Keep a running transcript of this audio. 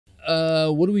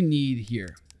what do we need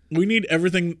here? We need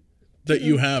everything that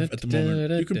you have at the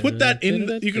moment. You can put that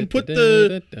in. You can put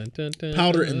the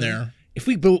powder in there. If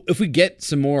we get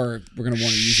some more, we're gonna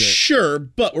want to use it. Sure,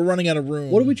 but we're running out of room.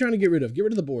 What are we trying to get rid of? Get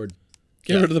rid of the board.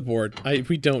 Get rid of the board.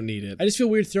 We don't need it. I just feel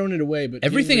weird throwing it away, but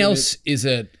everything else is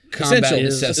a combat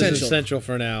necessity. It's essential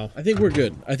for now. I think we're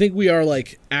good. I think we are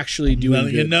like actually doing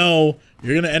good. You know,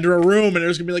 you're gonna enter a room and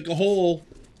there's gonna be like a hole.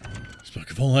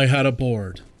 If only I had a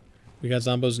board. We got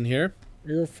zombos in here.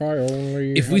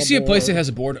 If we see a place that has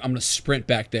a board, I'm gonna sprint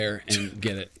back there and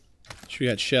get it. We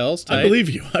got shells. Tight. I believe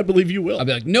you. I believe you will. I'll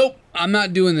be like, nope, I'm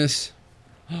not doing this.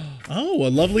 Oh, a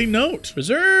lovely note.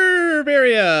 Reserve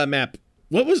area map.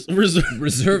 What was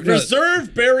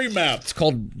reserve berry map? It's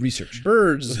called research.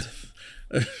 Birds.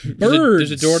 Birds.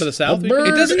 There's a door to the south. It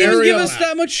doesn't even give us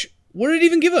that much. What did it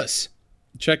even give us?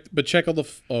 Check all the.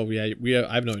 Oh yeah,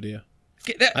 I have no idea.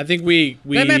 That, I think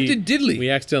that map did diddly. We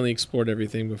accidentally explored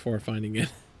everything before finding it.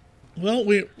 Well,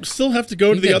 we still have to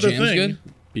go to the other thing. Good?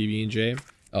 BB&J.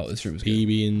 Oh, this room is good.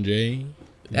 BB&J.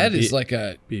 That is like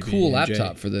a cool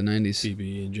laptop for the 90s.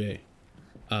 BB&J.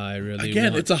 I really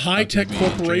Again, it's a high-tech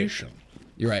corporation.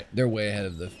 You're right. They're way ahead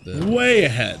of the... Way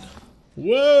ahead.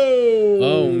 Whoa!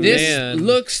 Oh, this man.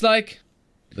 looks like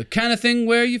the kind of thing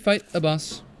where you fight a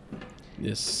boss.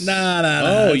 Yes. Nah,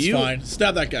 that's fine.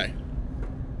 Stab that guy.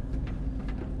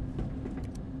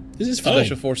 This is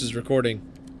Special Forces recording.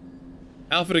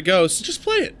 Alpha to Ghost. Just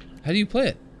play it. How do you play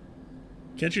it?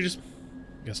 Can't you just...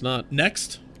 Guess not.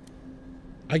 Next?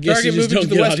 I guess Target you just moving to don't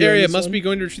the get west audio on area this must one? be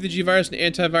going to retrieve the G-Virus and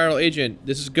antiviral agent.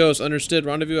 This is Ghost. Understood.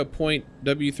 Rendezvous at point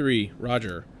W3.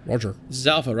 Roger. Roger. This is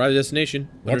Alpha. Right at destination.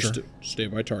 Roger. Understood. Stay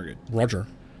by target. Roger.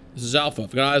 This is Alpha.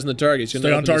 I've got eyes on the target. He's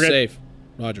Stay on target. The safe.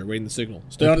 Roger. Waiting the signal.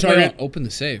 Stay on target. Open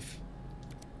the safe.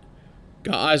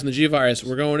 Got eyes on the G-Virus.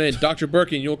 We're going in. Dr.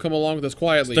 Birkin, you'll come along with us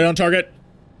quietly. Stay on target.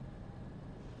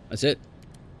 That's it.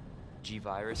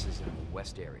 G-Virus is in the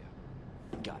west area.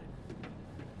 Got it.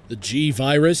 The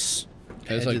G-Virus.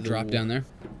 Can I just like drop down there?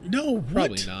 No,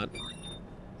 Probably not.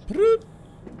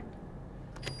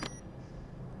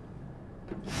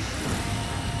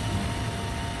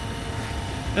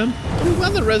 I'm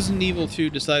glad that Resident Evil 2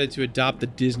 decided to adopt the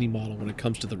Disney model when it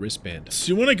comes to the wristband. So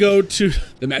you want to go to...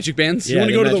 The magic bands? You Yeah,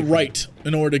 want to the go to the magic right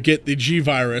in order to get the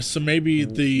G-Virus. So maybe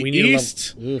the We need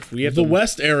east, we have the to,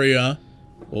 west area.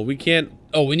 Well, we can't.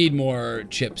 Oh, we need more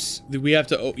chips. We have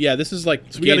to. Oh, yeah, this is like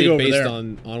we gotta gated go over based there.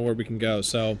 on where we can go.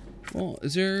 So Well,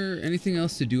 is there anything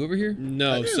else to do over here?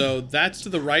 no. So that's to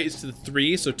the right is to the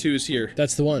 3. So 2 is here.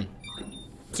 That's the one.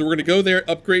 So we're gonna go there,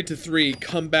 upgrade to 3,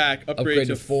 come back, upgrade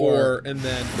to 4, and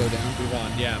then Go down. move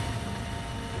on. Yeah.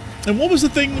 And what was the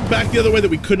thing back the other way that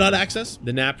we could not access?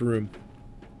 The nap room.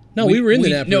 No, we were in the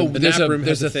nap room. No, The there's nap a room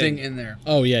there's has a a thing thing. in there.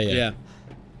 Oh, yeah. Yeah.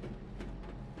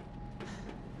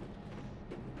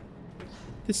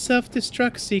 The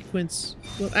self-destruct sequence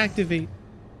will activate.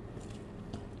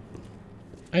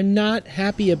 I'm not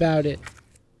happy about it.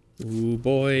 Ooh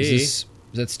boy. Is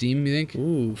that Steam, you think?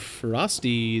 Ooh,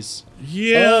 Frosties.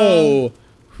 Yeah. Oh,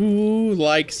 who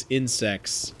likes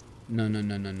insects? No. No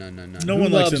Who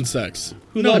one likes loves- insects.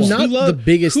 Who No, loves, I'm not who lo- the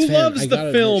biggest Who fan, loves I the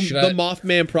gotta film admit. Should The I-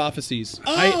 Mothman Prophecies?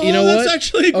 Oh, you know that's what?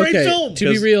 actually a great Okay, film.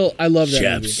 to be real, I love that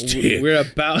movie. Chapstick. We're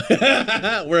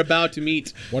about we're about to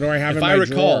meet. What do I have If in I my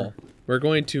recall, drawer? we're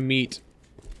going to meet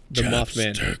the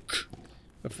Mothman. Chapstick.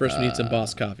 But first, we need some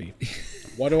boss coffee.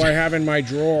 What do I have in my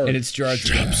drawer? And it's Jar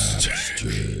Jar.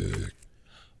 Chapstick.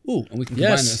 Ooh, and we can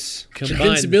combine this. Combine.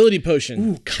 Invincibility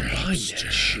potion. Ooh, combine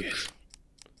that shit.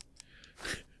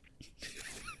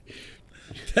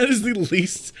 That is the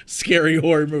least scary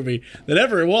horror movie that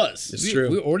ever was. It's true.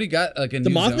 We already got like a The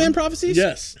new Mothman zone. prophecies?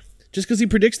 Yes. Just because he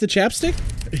predicts the chapstick?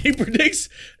 He predicts...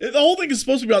 The whole thing is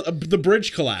supposed to be about the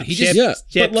bridge collapse. He just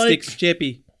Yeah. But, like- Chapstick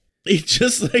Chippy. He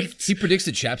just, like... he predicts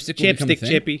that chapstick will become a Chapstick thing.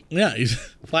 Chippy. Yeah, he's...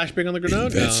 Flashbang on the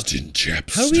Grenade? in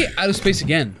chapstick. How do we get out of space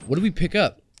again? What do we pick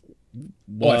up?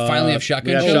 Oh, I finally have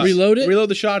shotgun we have shells. reload it? Reload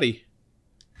the shotty.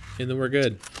 And then we're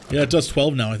good. Yeah, it does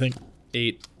 12 now, I think.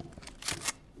 8.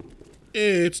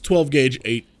 It's 12 gauge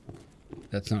 8.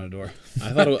 That's not a door.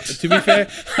 I thought it was, to be fair,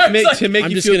 to make I'm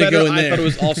you just feel gonna better, go in I there. thought it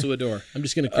was also a door. I'm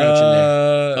just going to crouch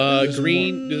in there.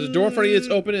 Green. There's a door in front of you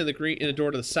that's open, and a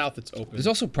door to the south that's open. There's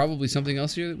also probably something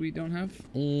else here that we don't have.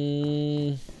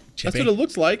 That's what it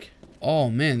looks like. Oh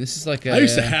man, this is like a. I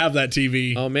used to have that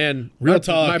TV. Oh man, Real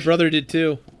talk. My brother did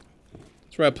too.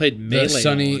 That's where I played Melee. the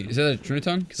Sunny. on. Is that a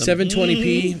Triniton?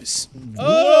 720p.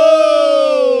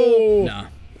 Oh! Nah.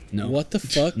 No. What the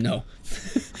fuck? No.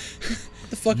 What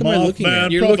the fuck am I looking Mothman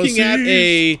at? You're looking at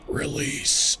a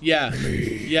Release. yeah.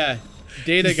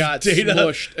 Data got Data.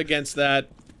 smushed against that.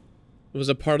 It was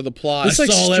a part of the plot. I saw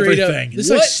straight everything. Up, this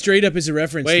What? like straight up is a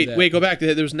reference. to that. Wait, go back.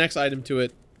 There was next item to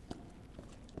it.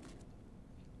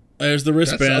 There's the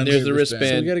wristband. There's the So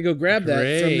wristband. we gotta go grab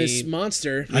that from this Great.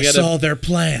 monster. I saw their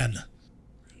plan.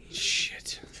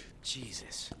 Shit.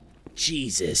 Jesus. What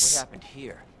Jesus. happened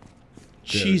here?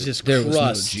 Jesus There was no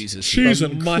Christ. Jesus. Cheese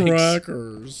and Mike's.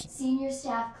 crackers. Senior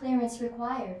staff clearance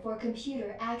required for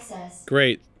computer access.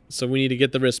 Great. So we need to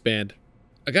get the wristband.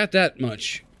 I got that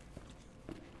much.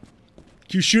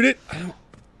 Do you shoot it?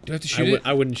 Do I have to shoot it?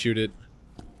 I wouldn't shoot it.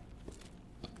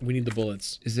 We need the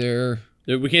bullets. Is there...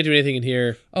 We can't do anything in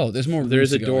here. Oh, there's more. There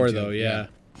is a rooms to go door, into. though. Yeah.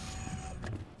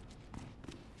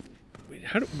 Wait,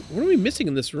 what are we missing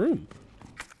in this room?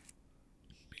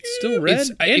 It's still red. It's-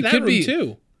 And it that could room be-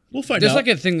 too. We'll find There's out. like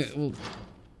a thing that... Well,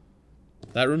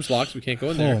 That room's locked. We can't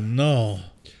go in there. Oh no.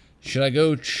 should I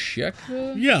go check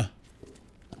the... Yeah.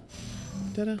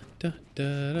 Da-da, da,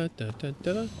 da, da, da, da,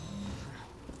 da.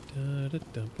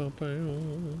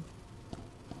 Da-da-da-ba-ba.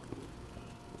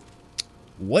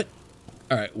 What?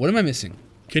 All right, what am I missing?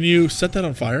 Can you set that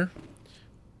on fire?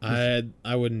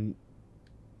 I wouldn't.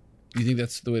 Do you think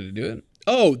that's the way to do it?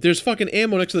 Oh, there's fucking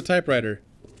ammo next to the typewriter.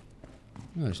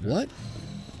 No, there's not. What?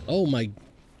 Oh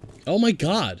my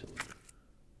god.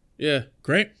 Yeah.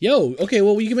 Great. Yo, okay,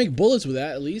 well you can make bullets with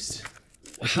that at least.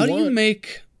 How do you want.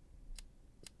 make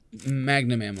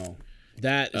magnum ammo?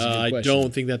 That is a good I question.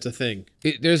 don't think that's a thing.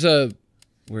 There's a...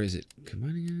 Where is it?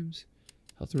 Combining items?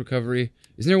 Health and recovery.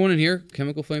 Isn't there one in here?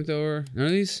 Chemical flamethrower? None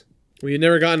of these? We've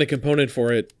never gotten a component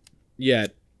for it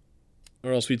yet,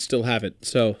 or else we'd still have it.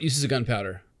 So Uses of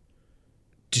gunpowder.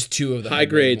 Just 2 of the high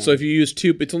grade. So if you use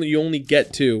 2, you only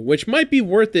get 2, which might be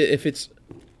worth it if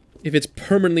it's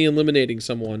permanently eliminating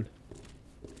someone.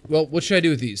 Well, what should I do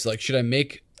with these? Like, should I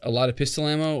make a lot of pistol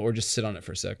ammo or just sit on it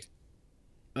for a sec?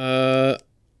 I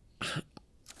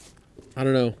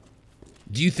don't know.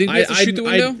 Do you think we have to shoot the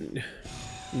window?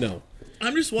 No.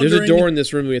 I'm just wondering. There's a door in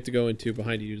this room we have to go into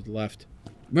behind you to the left.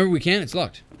 Remember, we can't. It's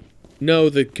locked. No,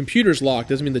 the computer's locked.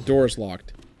 Doesn't mean the door's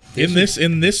locked. in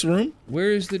this room.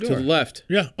 Where is the door? To the left.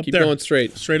 Yeah, up Keep there. going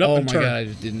straight. Straight up Oh and my turn. god, I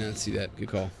just did not see that. Good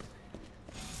call.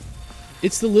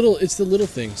 It's the little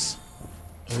things.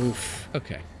 Oof.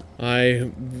 Okay.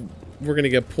 We're gonna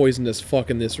get poisoned as fuck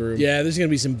in this room. Yeah, there's gonna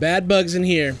be some bad bugs in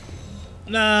here.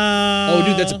 No. Oh,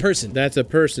 dude, that's a person. That's a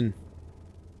person.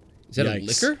 Is that Yikes. a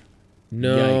liquor?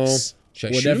 No. Yikes. Should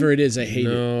I shoot Whatever him? it is, I hate it.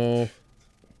 No.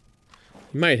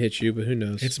 It might hit you, but who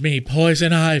knows? It's me,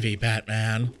 Poison Ivy,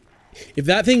 Batman. If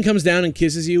that thing comes down and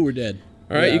kisses you, we're dead.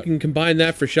 All right, Yeah. you can combine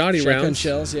that for shoddy Shotgun rounds.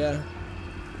 shells, yeah.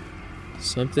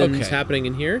 Something's Okay. happening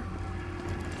in here.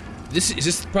 Is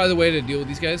this probably the way to deal with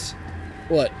these guys?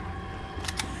 What?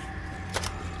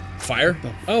 Fire?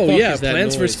 Oh fuck yeah, is that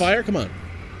Plants vs noise? Fire. Come on,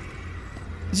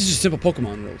 This is just simple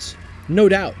Pokemon rules. no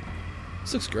doubt.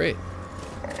 This looks great.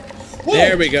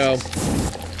 There we go.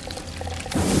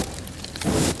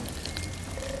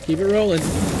 Keep it rolling.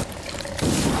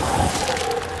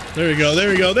 There we go. There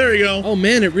we go. There we go. Oh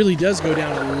man, it really does go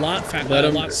down a lot faster. Let a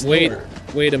him lot slower.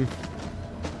 wait him.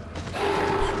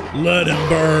 Let him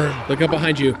burn. Look up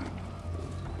behind you.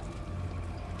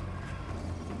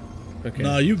 Okay.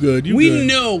 Nah, you good. You We good.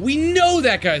 know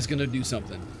that guy's gonna do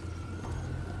something.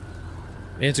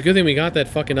 Man, it's a good thing we got that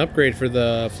fucking upgrade for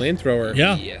the flamethrower.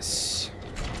 Yeah. Yes.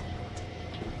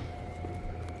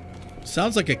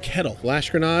 Sounds like a kettle. Flash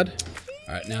grenade.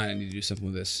 All right, now I need to do something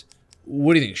with this.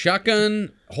 What do you think?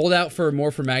 Shotgun, hold out for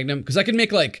more for Magnum? Because I can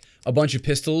make like a bunch of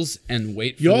pistols and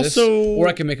wait for You this. also- Or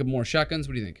I can make more shotguns.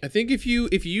 What do you think? I think if you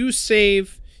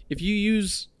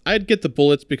use, I'd get the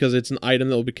bullets because it's an item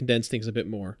that will be condense things a bit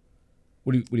more.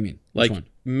 What do you mean? Like Which one?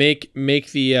 make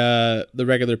the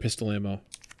regular pistol ammo.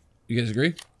 You guys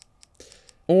agree?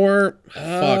 Or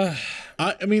fuck.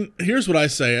 I mean, here's what I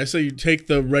say. I say you take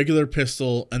the regular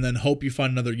pistol and then hope you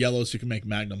find another yellow so you can make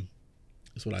Magnum.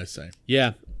 That's what I say.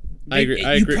 Yeah. I agree.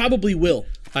 I You agree. probably will.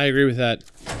 I agree with that.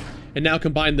 And now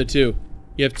combine the two.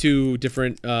 You have two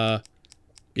different yeah.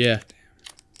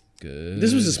 Good.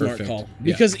 This was a smart Perfect. call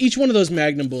Yeah. because each one of those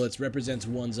Magnum bullets represents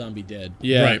one zombie dead.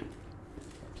 Yeah. Right.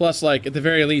 Plus like at the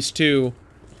very least two.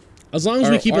 As long as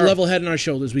we keep a our- level head on our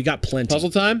shoulders, we got plenty. Puzzle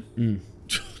time?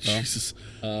 Jesus.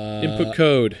 Input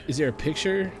code. Is there a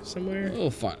picture somewhere? Oh,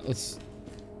 fine. Let's.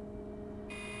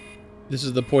 This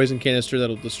is the poison canister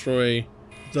that'll destroy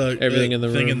The Everything in the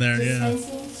thing room. in there, yeah.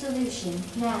 Dispensing solution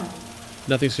now.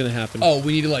 nothing's gonna happen. Oh,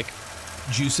 we need to like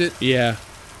juice it. Yeah.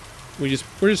 We're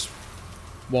just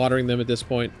watering them at this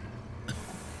point.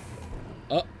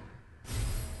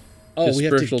 Oh, we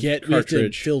have to Dispersal we have to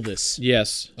cartridge. fill this.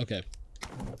 Yes. Okay.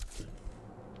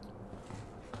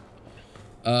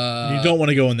 You don't want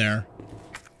to go in there.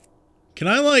 Can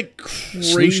I like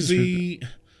crazy?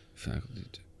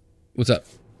 Faculty. What's up?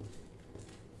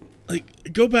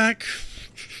 Like go back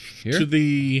Here? to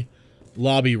the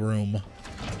lobby room.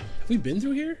 Have we been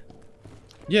through here?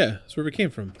 Yeah, that's where we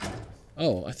came from.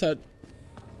 Oh, I thought.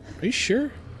 Are you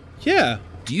sure? Yeah.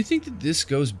 Do you think that this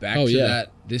goes back Oh, to yeah.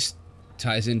 that? This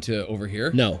ties into over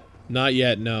here? No. Not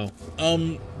yet, no.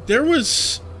 There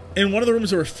was in one of the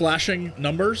rooms there were flashing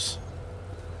numbers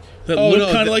that Oh, looked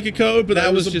no, kind of like a code, but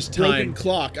that was was a just broken time.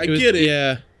 clock. I It was- get it.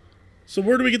 Yeah. So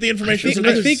where do we get the I information?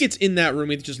 think it's in that room.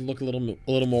 We have to just look a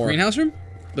little more. Greenhouse room?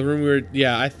 The room we were.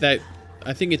 Yeah, I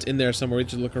think it's in there somewhere. We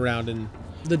just look around and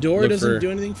The door Look doesn't for-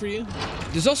 do anything for you?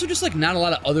 There's also just like not a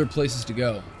lot of other places to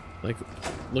go. like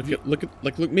look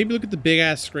at the big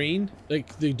ass screen.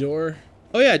 Like the door?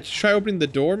 Oh yeah, just try opening the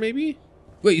door maybe.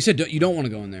 Wait, you said you don't want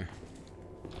to go in there.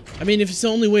 I mean, if it's the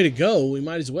only way to go, we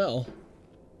might as well.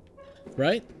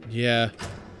 Right? Yeah.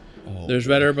 Oh. There's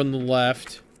red herb on the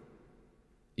left.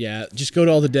 Yeah, just go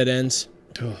to all the dead ends.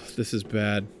 Oh, this is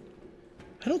bad.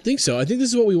 I don't think so. I think this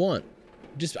is what we want.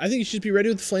 I think you should be ready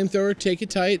with the flamethrower. Take it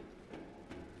tight.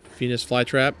 Venus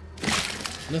flytrap.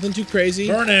 Nothing too crazy.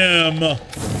 Burn him.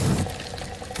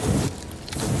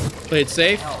 Play it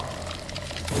safe.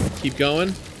 Keep going.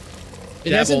 It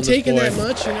Dabble hasn't in this taken boy. that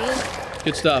much, you know?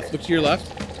 Good stuff. Look to your left.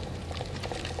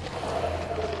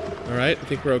 All right, I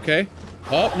think we're okay.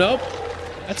 Oh, nope.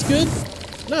 That's good.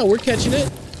 No, we're catching it.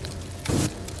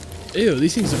 Ew,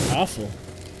 these things are awful.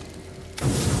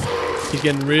 He's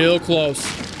getting real close.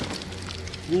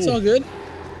 It's all good.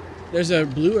 There's a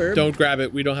blue herb. Don't grab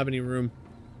it. We don't have any room.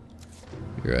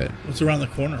 You're right. What's around the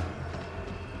corner?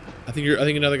 I think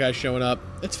another guy's showing up.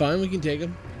 That's fine. We can take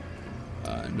them.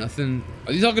 Nothing.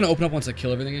 Are these all going to open up once I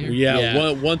kill everything in here? Yeah.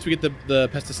 Yeah. Once we get the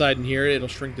pesticide in here, it'll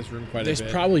shrink this room quite There's a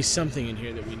bit. probably something in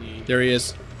here that we need. There he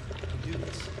is.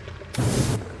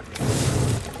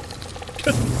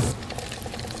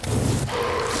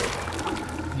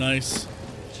 Nice.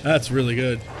 That's really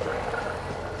good.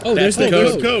 Oh, there's the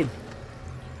There's code. code.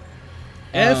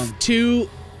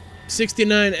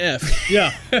 F269F.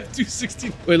 Yeah.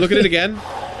 F216. Wait, look at it again.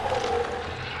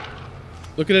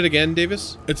 Look at it again,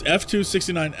 Davis. It's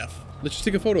F269F. Let's just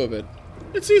take a photo of it.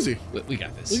 It's easy. We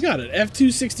got this. We got it.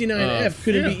 F269F.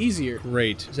 Could it be yeah. easier?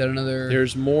 Great. Is that another?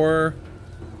 There's more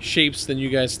shapes than you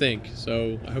guys think,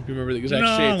 so I hope you remember the exact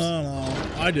shapes.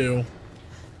 No. I do.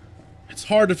 It's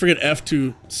hard to forget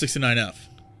F269F.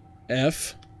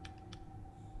 F.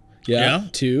 Yeah?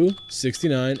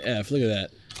 269F. Look at that.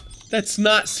 That's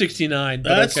not 69. But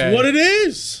That's okay. what it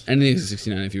is. Anything is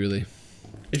 69 if you really.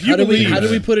 If you How do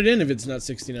believe we put it in if it's not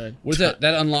 69? What is that?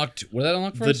 That unlocked. What did that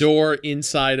unlock for The us? door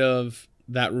inside of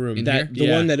that room. In That the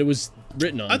Yeah. one that it was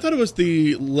written on. I thought it was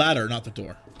the ladder, not the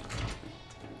door.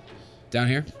 Down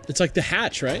here. It's like the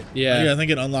hatch, right? Yeah. Yeah, I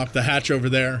think it unlocked the hatch over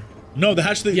there. No, the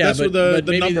hatch. Yeah, That's but- where but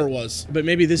the maybe number the- was. But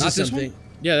maybe this Not is this something.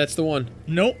 Yeah, that's the one.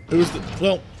 Nope. It was the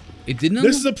well. It didn't.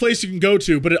 This is a place you can go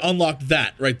to, but it unlocked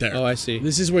that right there. Oh, I see.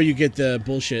 This is where you get the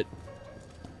bullshit.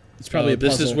 It's probably a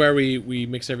this puzzle. is where we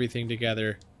mix everything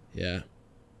together. Yeah.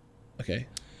 Okay.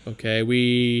 Okay,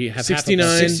 we have 69.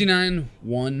 half a 69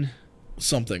 1.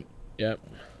 Something. Yep.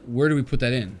 Where do we put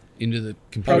that in? Into the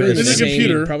computer. Probably in the In the same.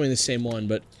 computer. Probably in the same one,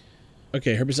 but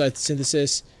okay. Herbicide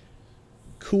synthesis.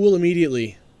 Cool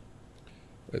immediately.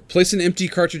 Place an empty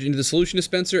cartridge into the solution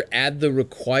dispenser. Add the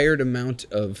required amount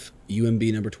of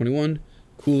UMB number 21.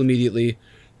 Cool immediately.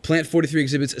 Plant 43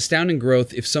 exhibits astounding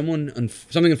growth. If something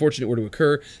unfortunate were to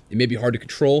occur, it may be hard to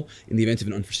control. In the event of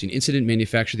an unforeseen incident,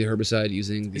 manufacture the herbicide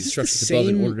using the Is this the instructions above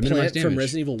in same order to minimize plant damage. from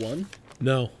Resident Evil 1?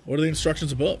 No. What are the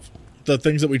instructions above? The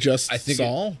things that we just I think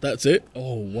saw. That's it.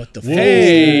 Oh, what the Whoa, fuck?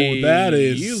 Hey, that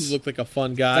is. You look like a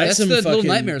fun guy. That's some the little fucking-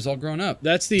 nightmares all grown up.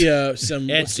 That's the some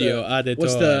what's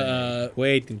the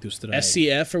waiting to strike.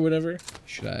 SCF or whatever?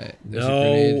 Should I? There's a No,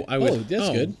 grenade. I would. Oh, that's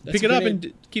good. That's Pick a it up grenade.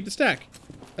 and keep the stack.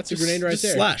 That's a grenade right Just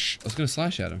there. slash. I was gonna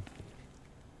slash at him.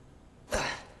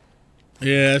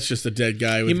 Yeah, it's just a dead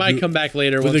guy. He With might come back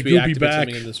later with once a we goopy activate back.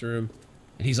 something in this room.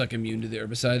 And he's like immune to the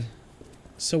herbicide.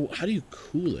 So how do you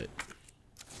cool it?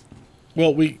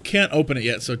 Well, we can't open it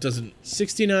yet, so it doesn't.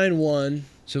 69-1.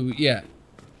 So yeah,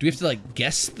 do we have to like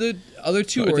guess the other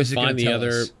two, We have or to is it gonna find the tell other?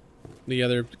 us? The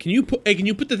other. Can you put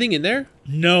the thing in there?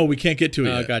 No, we can't get to it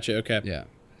Oh, yet. gotcha. Okay. Yeah.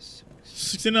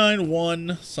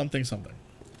 69-1 something something.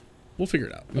 We'll figure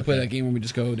it out. We'll play that game where we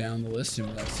just go down the list and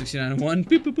we're like 69 and 1.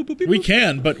 Beep, boop, boop, boop, beep, We boop.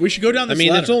 can, but we should go down I this mean,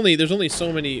 ladder. there's only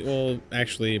so many. Well,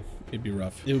 actually, it'd be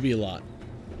rough. It would be a lot.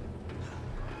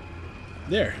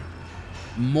 There.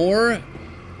 More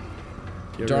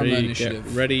Get Dharma ready, initiative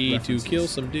Get ready references. to kill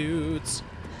some dudes.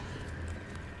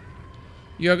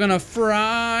 You're gonna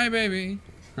fry, baby.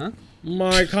 Huh?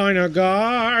 My kind of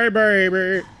guy,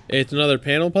 baby. It's another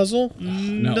panel puzzle.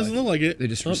 No, Doesn't look like it. They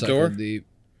just Oh, recycled door. the.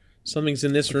 Something's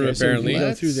in this room Okay, so we apparently. can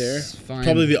go through there. Let's find-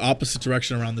 Probably the opposite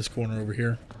direction around this corner over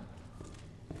here.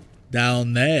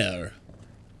 Down there.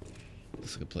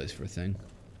 Looks like a place for a thing.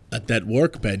 At that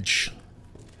workbench.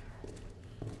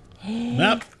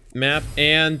 Map. Map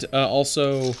and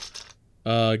also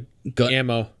Gun,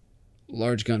 ammo.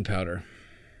 large gunpowder.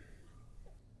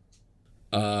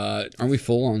 Aren't we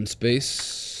full on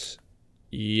space?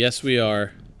 Yes, we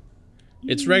are.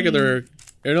 It's regular.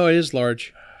 Or no, it is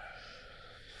large.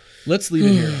 Let's leave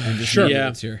it here and just Sure. know that Yeah.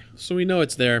 it's here. So we know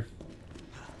it's there.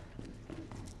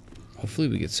 Hopefully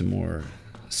we get some more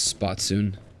spots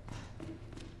soon.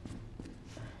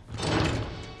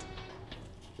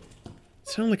 It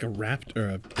sounded like a raptor or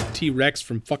a T-Rex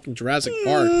from fucking Jurassic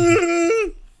Park.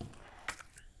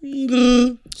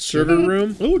 Server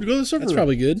room. Oh, to go to the server That's room.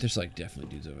 probably good. There's like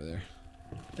definitely dudes over there.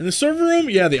 In the server room?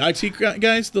 Yeah, the IT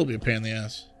guys, they'll be a pain in the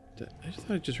ass. I just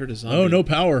thought I just heard a zombie. Oh, no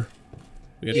power.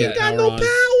 We got You the got power no on.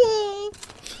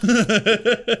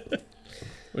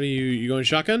 What are you going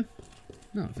shotgun?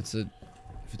 No, if it's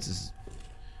just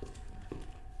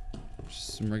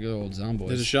some regular old zombois.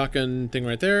 There's a shotgun thing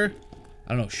right there.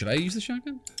 I don't know. Should I use the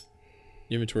shotgun?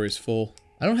 Your inventory is full.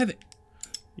 I don't have it.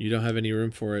 You don't have any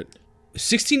room for it.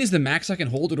 16 is the max I can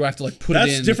hold, or do I have to like put it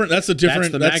That's in? different. That's the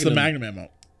Magnum. Magnum ammo.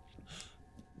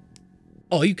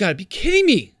 Oh, you gotta be kidding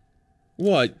me!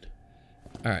 What?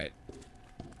 All right.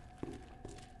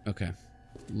 Okay.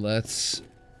 Let's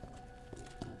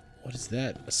What is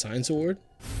that? A science award?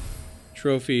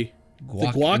 Trophy. The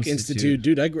Guac Institute.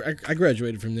 Dude, I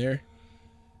graduated from there.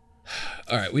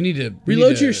 All right, we need to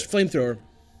Reload your flamethrower.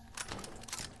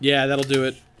 Yeah, that'll do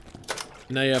it.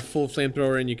 Now you have full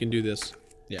flamethrower and you can do this.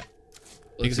 Yeah.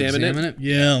 Let's examine it.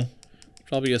 Yeah.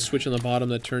 Probably a switch on the bottom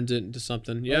that turns it into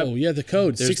something. Yep. Oh, yeah, the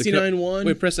code. There's the 69-1.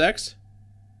 Wait, press X.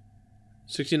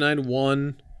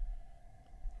 69-1.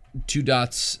 2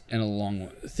 dots and a long one.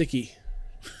 Thicky.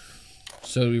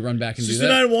 So we run back and do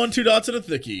that. 69-1, 2 dots and a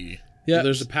thickie. Yeah.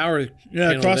 There's a power. Yeah,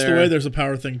 panel across the there. way there's a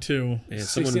power thing too. Man,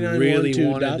 someone 69, really 1, 2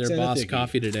 wanted dots their and a boss thickie.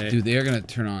 coffee today. Dude, they are gonna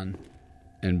turn on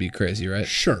and be crazy, right?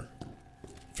 Sure.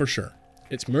 For sure.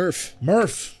 It's Murph.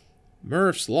 Murph.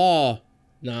 Murph's Law.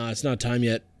 Nah, it's not time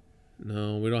yet.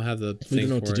 No, we don't have the We thing don't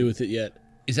know what for to do it. with it yet.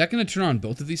 Is that gonna turn on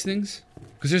both of these things?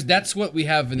 Because that's what we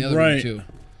have in the other room Right. too.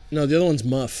 No, the other one's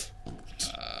Muff.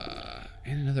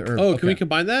 And another herb. Oh, okay. can we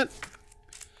combine that?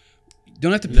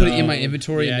 Don't have to put it in No. my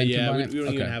inventory Yeah, and then yeah, combine we it? don't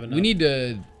okay. even have enough. We need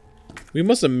to We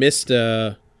must have missed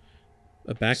a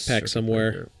backpack Circuit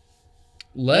somewhere. breaker.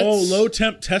 Let's Oh, low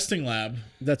temp testing lab.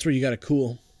 That's where you gotta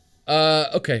cool.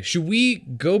 Okay, should we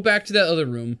go back to that other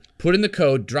room, put in the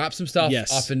code, drop some stuff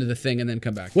Yes. off into the thing, and then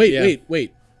come back? Wait, Yeah.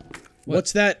 wait.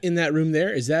 What's that in that room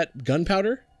there? Is that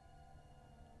gunpowder?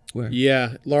 Where?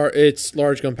 Yeah, it's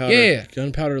large gunpowder. Yeah.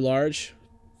 Gunpowder large?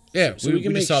 Yeah, So we, we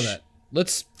can we just make saw that.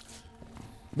 Let's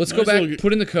Might go as well back, get-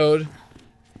 put in the code,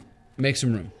 make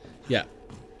some room. Yeah.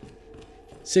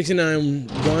 69,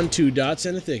 1, 2 dots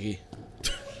and a thickie.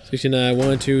 69,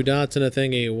 1, 2 dots and a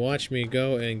thingy. Watch me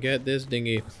go and get this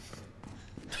dinghy.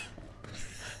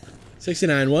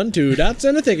 69, 1, 2 dots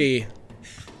and a thickie.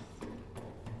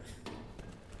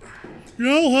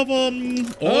 Y'all have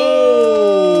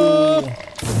Oh!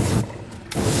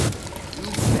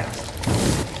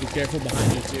 Be careful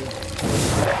behind you too.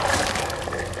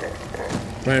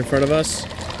 Right in front of us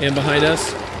and behind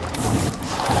us.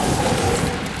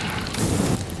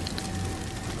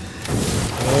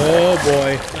 Oh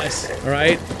boy. Nice. All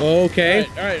right. Okay.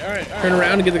 All right. Turn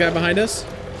around and get the guy behind us.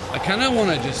 I kind of want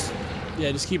to just.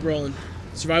 Yeah, just keep rolling.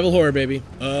 Survival horror, baby.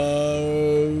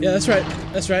 Yeah, that's right.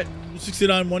 That's right.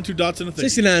 69, 1, 2 dots and a thickie.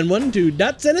 69, 1, 2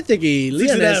 dots and a thickie. Leon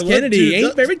 69, S. 1, Kennedy 2 ain't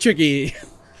dots. very tricky.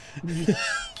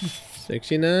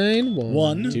 69, 1.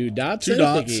 1, 2 dots 2 and a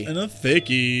dots thickie. and a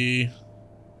thickie.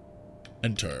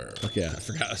 Enter. Okay. I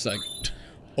forgot. It's like.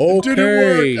 Didn't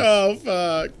Okay. work. Oh,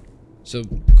 fuck. So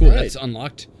cool. Right. That's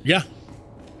unlocked. Yeah.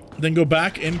 Then go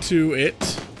back into it.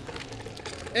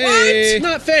 Hey. What?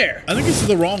 Not fair. I think this is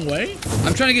the wrong way.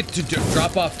 I'm trying to get to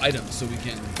drop off items so we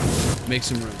can make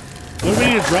some room. What do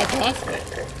we need to drop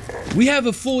off? We have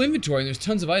a full inventory and there's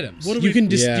tons of items. What do You we...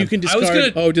 can Yeah. you can I was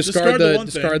discard. gonna- Oh, Discard the one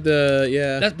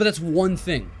thing. But that's one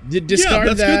thing. Discard yeah,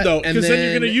 that's that, good though, and because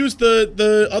then you're gonna use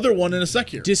the other one in a sec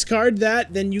here. discard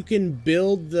that. Then you can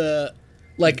build the.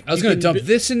 Like I was You gonna can dump bu-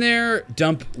 this in there,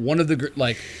 dump one of the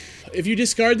like. If you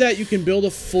discard that, you can build a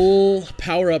full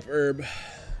power up herb,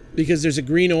 because there's a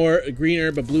green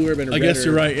herb, a blue herb, and a I red guess herb.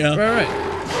 you're right. Yeah. Right.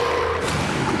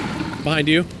 Behind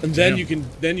you. And then Damn. you can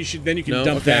No?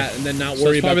 dump Okay. that and then not So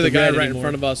worry it's about probably the guy red right anymore. in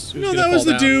front of us. who's No, gonna that was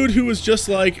fall the down. dude who was just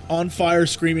like on fire,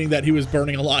 screaming that he was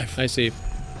burning alive. I see.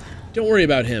 Don't worry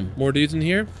about him. More dudes in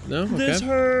here? No? Okay. This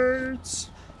hurts.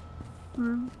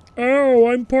 Oh,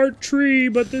 I'm part tree,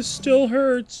 but this still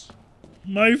hurts.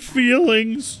 My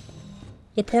feelings.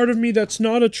 The part of me that's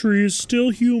not a tree is still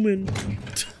human.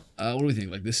 What do we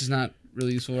think? Like, this is not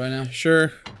really useful right now.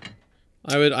 Sure.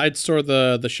 I'd store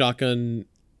the shotgun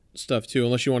stuff too,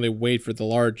 unless you want to wait for the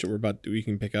large that we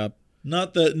can pick up. No,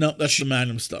 that's the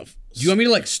Magnum stuff. Do you want me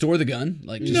to like store the gun?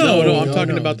 Like, just No, I'm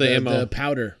talking about the ammo. The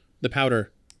powder. The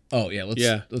powder. Oh yeah,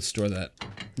 let's store that.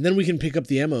 And then we can pick up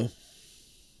the ammo.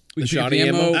 We The pick up shoddy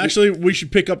ammo? Actually, we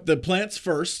should pick up the plants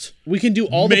first. We can do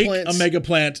all make the plants. a mega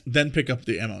plant, then pick up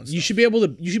the ammo. and You stuff. should be able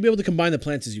to combine the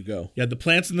plants as you go. Yeah, the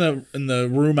plants in the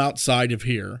room outside of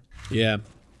here, Yeah.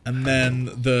 and then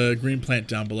the green plant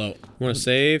down below. Want to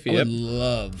save? I Yep. would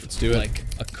love do it. like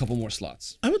a couple more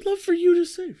slots. I would love for you to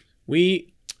save. We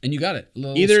And you got it. A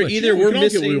little either switch. either we we're can all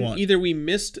get what we missing want. either we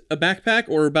missed a backpack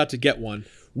or we're about to get one.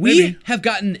 We Maybe. have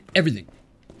gotten everything.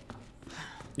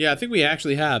 Yeah, I think we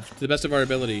actually have to the best of our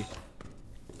ability.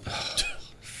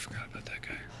 Forgot about that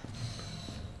guy.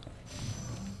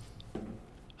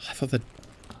 I thought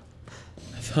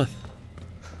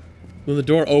when the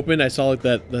door opened, I saw like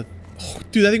that. Oh,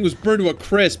 dude, that thing was burned to a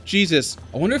crisp. Jesus.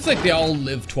 I wonder if like they all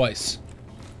live twice.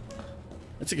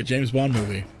 That's like a James Bond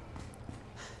movie.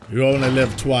 You only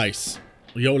live twice.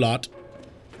 Yo lot.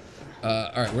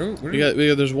 All right,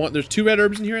 where There's two red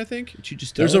herbs in here, I think. did you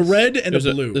just There's tell a us? red and There's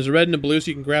a blue. There's a red and a blue, so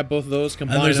you can grab both of those,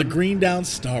 combine and there's a them. green down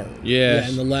star. Yeah.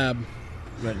 in the lab.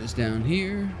 Red is down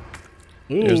here.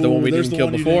 Ooh, There's the one we there's didn't the kill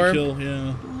one you before. didn't kill,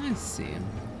 yeah. I see him.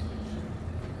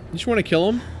 You just want to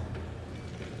kill him?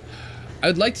 I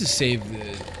would like to save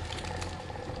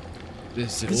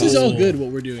this. This is all good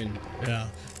what we're doing. Yeah.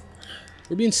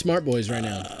 We're being smart boys right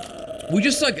now. We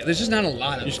just like there's just not a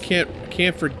lot You of. just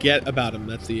can't forget about him.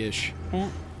 That's the ish.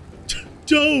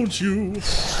 Don't you?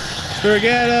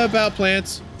 Forget about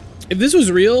plants. If this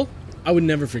was real, I would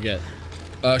never forget.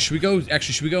 Should we go?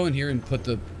 Actually, should we go in here and put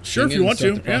the Sure, thing if in you and want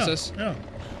start to. the process? Yeah.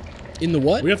 In the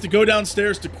what? We have to go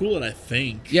downstairs to cool it, I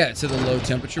think. Yeah, to the low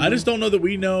temperature. I just don't know that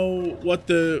we know what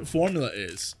the formula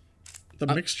is. The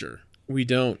mixture. We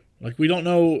don't. Like, we don't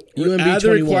know. UMB Add the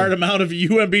 21. required amount of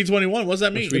UMB 21. What does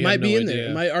that mean? we It have might be no in there. idea.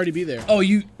 It might already be there. Oh,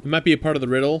 you. It might be a part of the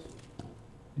riddle.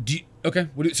 Do you, okay. So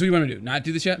what do you want to do? Not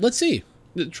do this yet? Let's see.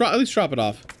 At least drop it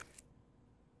off.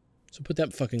 So put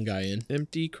that fucking guy in.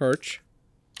 Empty cartridge.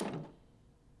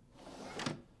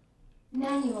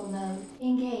 Manual mode.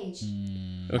 Engage.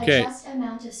 Okay. Adjust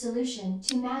amount of solution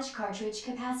to match cartridge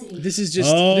capacity. This is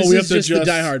just Oh, this we is have to just the adjust-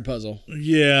 Die Hard puzzle.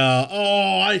 Yeah.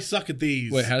 Oh, I suck at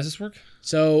these. Wait, how does this work?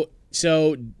 So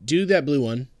do that blue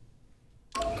one.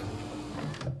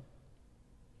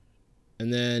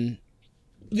 And then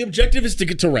The objective is to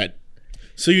get to red.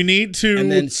 So you need to.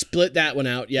 and then split that one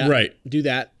out. Yeah. Right. Do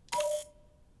that.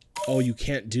 Oh, you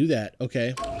can't do that.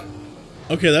 Okay.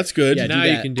 Okay, that's good. Yeah, do Now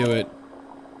you that. can do it.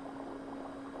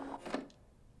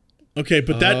 Okay,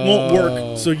 but that won't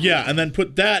work. So yeah, and then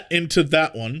put that into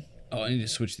that one. Oh, I need to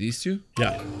switch these two.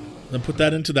 Yeah. Then put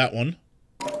that into that one.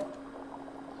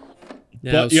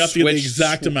 Now But you have to get the switch-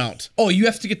 exact amount. Oh, you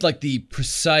have to get like the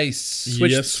precise.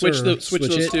 Switch, Yes, switch, sir. switch Switch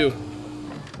those it. two.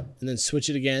 And then switch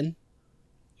it again.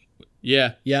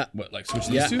 Yeah. Yeah. What, like switch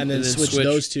these Yeah. two? And then And then switch switch.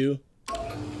 those two.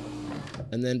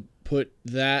 And then put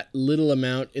that little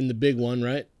amount in the big one,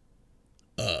 right?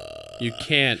 You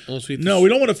can't unless we. No, we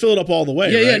don't want to fill it up all the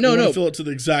way. Yeah, yeah, right? no, we wanna no. Fill it to the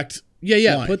exact. Yeah,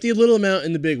 yeah. line. Put the little amount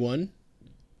in the big one.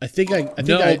 I think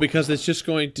No, because it's just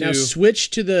going to. now switch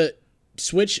to the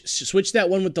switch that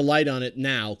one with the light on it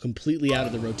now completely out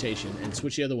of the rotation and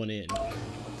switch the other one in.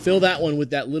 Fill that one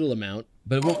with that little amount.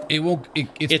 But it won't. It won't.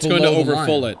 it's going to below the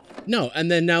overfill line. it. No,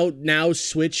 and then now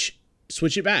switch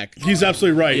it back. He's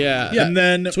absolutely right. Yeah. Yeah. And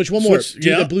then Switch one more. Do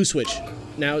yeah. the blue switch.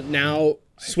 Now.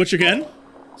 Switch again.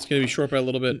 It's going to be short by a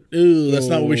little bit. Ooh, that's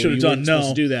not what we should have you done. weren't No.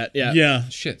 supposed to do that. Yeah. Yeah.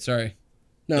 Shit. Sorry.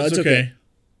 No, That's it's okay.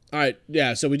 All right.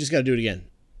 Yeah. So we just got to do it again.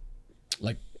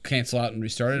 Like cancel out and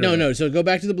restart it. No, or- no. So go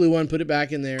back to the blue one. Put it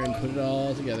back in there and put it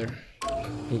all together.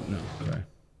 Oop, no. Sorry.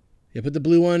 Yeah. Put the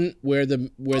blue one where the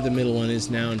middle one is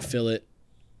now and fill it.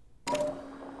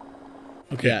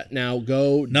 Okay. Yeah. Now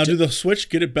go. Now do the switch.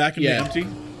 Get it back into Yeah. empty.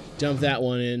 Dump that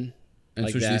one in. And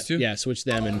like switch that. these two? Yeah, switch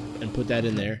them and put that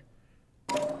in there.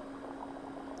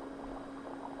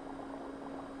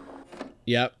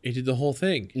 Yep. It did the whole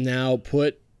thing. Now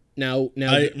put now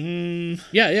I.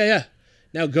 yeah.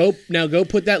 Now go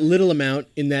put that little amount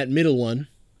in that middle one.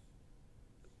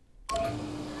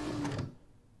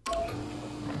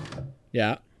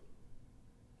 Yeah.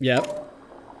 Yep.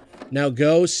 Now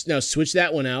now switch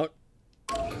that one out.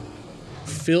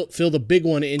 Fill the big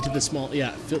one into the small.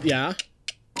 Yeah. Yeah.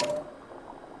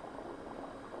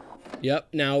 Yep.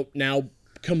 Now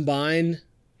combine.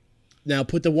 Now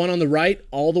put the one on the right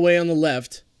all the way on the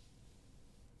left.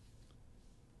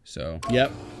 So.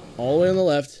 Yep. All the way on the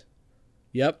left.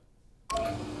 Yep.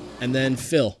 And then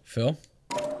fill. Fill.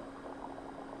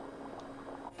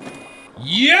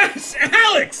 Yes,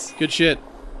 Alex. Good shit.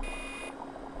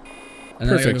 And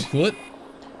then I gotta Perfect. go cool it.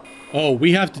 Oh,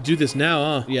 we have to do this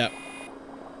now, huh? Yeah.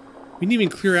 We didn't even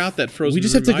clear out that frozen. We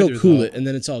just have to room go either, cool though. it, and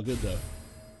then it's all good though.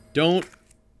 Don't.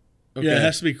 Okay. Yeah, it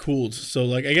has to be cooled. So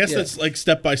like, I guess Yeah. that's like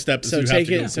step by step. So you take have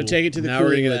to it. go So cool. take it to the Now we're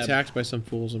cooling gonna get lab. attacked by some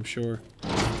fools, I'm sure.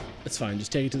 That's fine.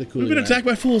 Just take it to the We've cooling been lab. attacked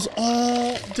by fools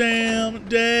all damn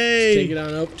day. Take it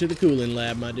on up to the cooling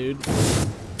lab, my dude.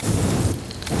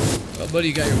 Well, buddy,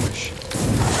 you got your wish.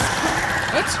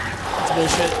 What? That's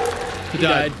bullshit. He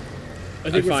died. died. I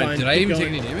think we're fine. fine. Did I Keep even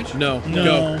going. take any damage? No.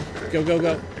 No. Go, go,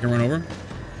 go. I can run over.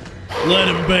 Let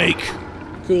him bake.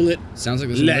 Cool it. Sounds like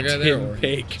there's Let another guy there. him Or...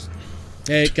 bake.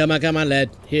 Hey, come on,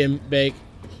 let him bake.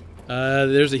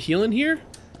 There's a heal in here?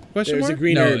 Question There's mark? a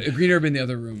green No, herb. a green herb in the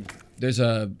other room. There's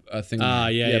a thing. Ah,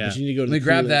 there. yeah. But you need to go to Let me the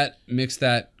grab cooling- that, mix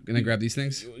that, and then grab these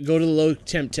things. Go to the low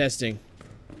temp testing.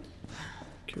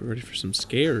 Get ready for some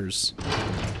scares.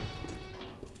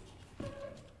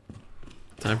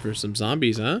 Time for some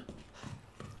zombies, huh?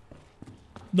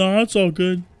 No, it's all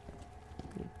good.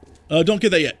 Don't get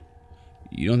that yet.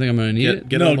 You don't think I'm gonna need it?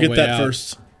 Get no, on the get way that out.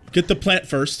 first. Get the plant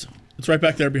first. It's right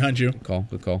back there behind you. Good call.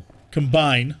 Good call.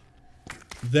 Combine.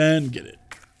 Then get it.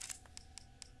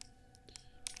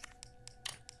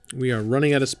 We are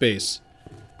running out of space.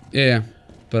 Yeah,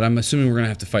 but I'm assuming we're gonna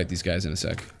have to fight these guys in a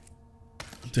sec.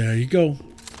 There you go.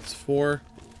 It's 4.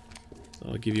 So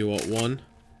I'll give you what, 1?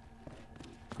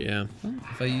 Yeah. Well,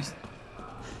 if I use.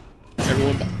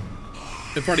 Everyone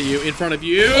in front of you, in front of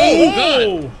you. Oh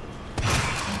God!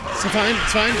 It's fine.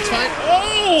 It's fine. It's fine.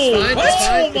 Oh! It's fine, what? it's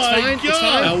fine, Oh it's my fine, it's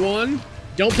God! fine. L1.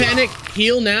 Don't panic.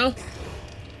 Heal now.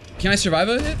 Can I survive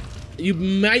a hit? You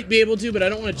might be able to, but I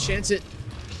don't want to chance it.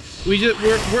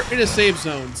 We're in a safe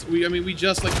zones. We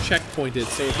just like checkpointed,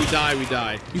 so if we die, we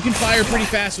die. You can fire pretty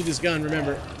fast with this gun.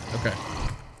 Remember. Okay.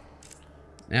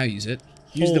 Now use it.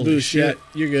 Use the Holy boost. shit. Yeah,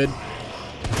 you're good.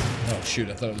 Oh shoot!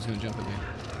 I thought it was gonna jump at me.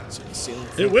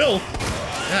 It will.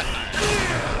 I'm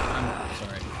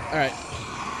sorry. All right.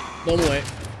 Blow him away.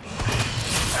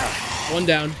 One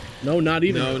down. No, not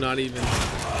even. No, not even.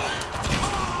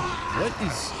 What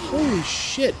is? Holy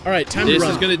shit. All right, time This to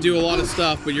run. is gonna do a lot of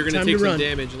stuff, but you're gonna Time take to some run.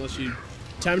 damage unless you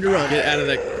Time to run. get out of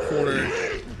that corner.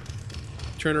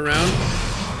 Turn around.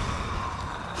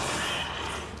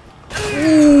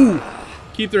 Ooh.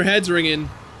 Keep their heads ringing.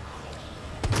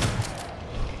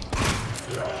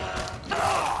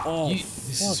 Oh,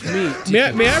 This is fuck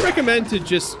me. May I recommend to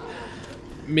just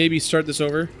maybe start this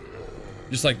over?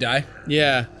 just like die.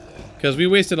 Yeah, because we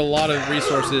wasted a lot of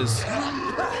resources,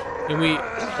 and we.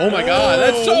 Oh my God,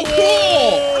 that's so cool!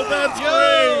 Oh, that's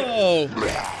great. Yo!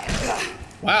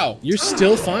 Wow. You're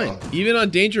still fine. Even on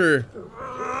danger.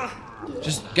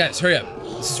 Just guys, hurry up.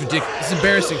 This is ridiculous. This is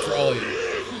embarrassing for all of you.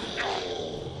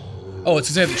 Oh, it's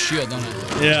because I have the shield, don't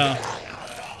I? Yeah.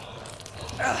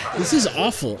 This is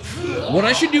awful. What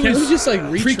I should do Can't is we just like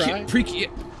retry?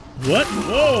 What?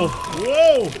 Whoa!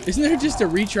 Whoa! Isn't there just a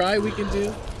retry we can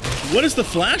do? What is the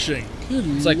flashing? Good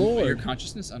It's like Lord. your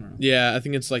consciousness. I don't know. Yeah, I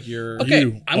think it's like your. Okay,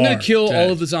 You I'm gonna are kill dead.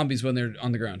 all of the zombies when they're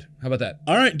on the ground. How about that?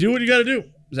 All right, do what you got to do.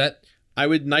 Is that? I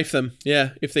would knife them. Yeah,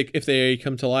 if they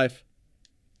come to life.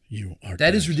 You are. That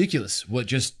dead. is ridiculous. What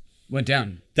just went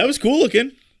down? That was cool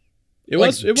looking. It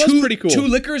was pretty cool. 2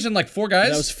 liquors and like 4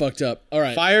 guys. That was fucked up. All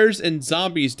right. Fires and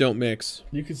zombies don't mix.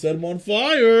 You can set them on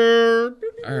fire.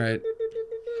 All right.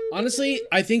 Honestly,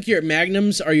 I think your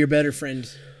magnums are your better friend.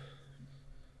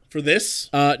 For this.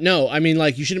 No, I mean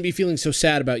like you shouldn't be feeling so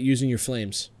sad about using your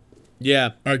flames. Yeah.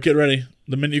 All right, get ready.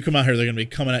 The minute you come out here, they're gonna be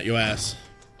coming at your ass.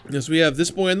 Yes, we have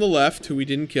this boy on the left who we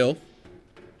didn't kill.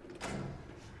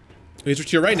 He's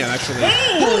to your right now, actually.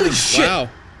 Holy shit! Wow.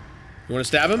 You want to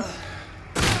stab him?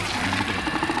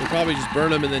 We'll probably just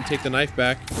burn him and then take the knife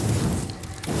back.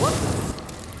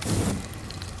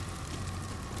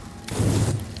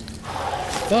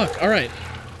 Fuck. All right.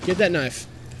 Get that knife.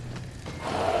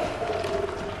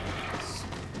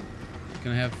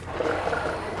 Can I have?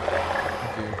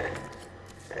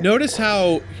 Notice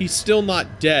how he's still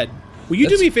not dead. Will you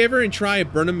do That's- me a favor and try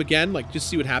and burn him again? Like, just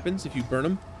see what happens if you burn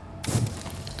him?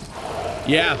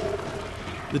 Yeah.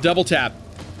 The double tap.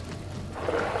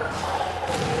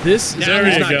 This is Now There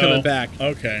he's you not go. coming back.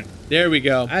 Okay. There we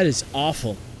go. that is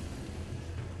awful.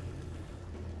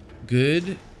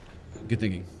 Good Good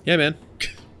thinking. Yeah, man.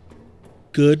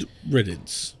 Good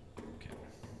riddance.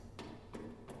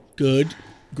 Good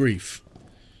grief.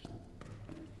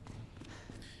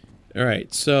 All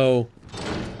right, so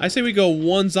I say we go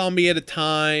one zombie at a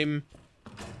time.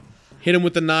 Hit him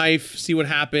with the knife, see what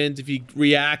happens. If he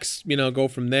reacts, you know, go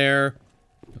from there.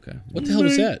 Okay. What the hell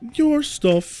was that? Your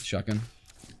stuff. Shotgun.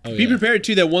 Oh, Be yeah. prepared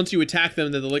too that once you attack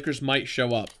them, that the lickers might show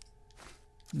up.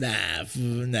 Nah,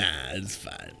 it's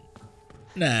fine.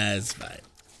 Nah, it's fine.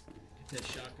 That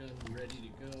shotgun ready to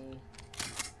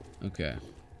go. Okay.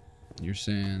 You're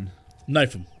saying.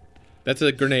 Knife him. That's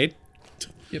a grenade.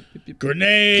 Yep.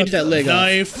 Grenade. Cut that leg off.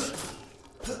 Knife.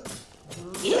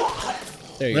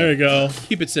 There you There go. you go.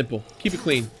 Keep it simple. Keep it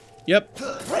clean. Yep.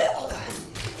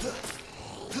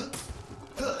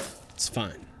 It's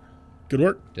fine. Good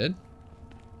work. Dead?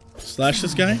 Slash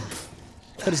this guy.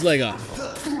 Cut his leg off.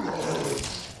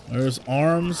 There's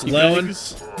arms, Keep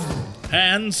legs,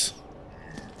 hands,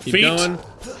 Keep feet. going.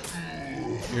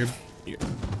 You're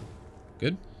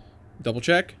Good? double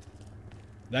check.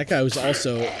 That guy was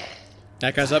also.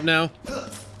 That guy's up now.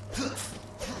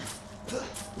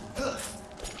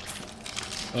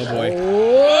 Oh boy.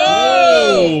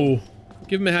 Oh!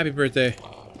 Give him a happy birthday.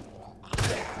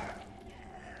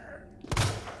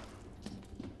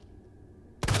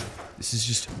 This is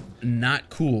just not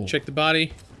cool. Check the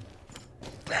body.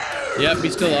 Yep,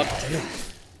 he's still up.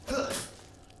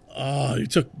 Oh, you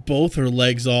took both her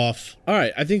legs off. All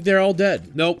right, I think they're all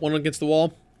dead. Nope, one against the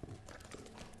wall.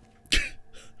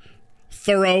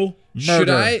 Thorough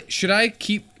murder. Should I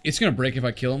keep? It's gonna break if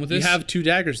I kill him with You this. have 2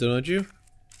 daggers though, don't you?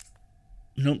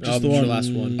 Nope, Oh, just the your one.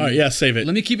 last one. All right, yeah, save it.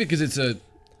 Let me keep it because it's a.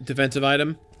 Defensive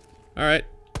item. All right.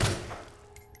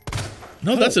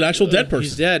 No, that's an actual dead He's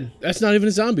person. dead. That's not even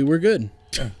a zombie. We're good.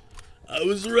 I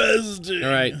was resting.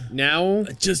 All right, now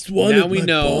Just wanted Now we my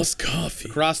know. boss coffee.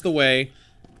 across the way.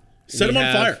 Set we them on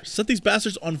have- fire. Set these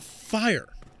bastards on fire.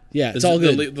 Yeah, it's all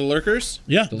good. The lurkers.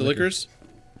 Yeah. The lickers.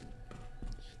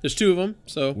 There's 2 of them.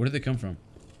 So Where did they come from?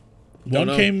 One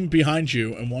know. came behind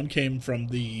you, and one came from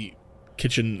the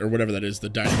kitchen or whatever that is, the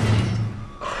dining room.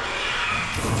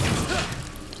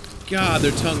 God,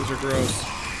 their tongues are gross.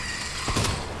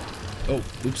 Oh,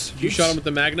 oops. You shot him with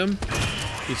the magnum.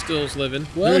 He still is living.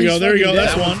 Well, There you go, he's there you fucking go, dead.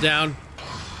 that's That one. one's down.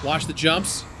 Watch the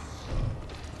jumps.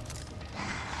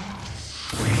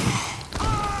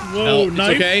 Whoa, Oh,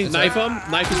 knife. It's okay. Knife him.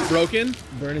 Knife is broken.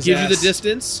 Burn his Gives you ass. the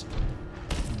distance.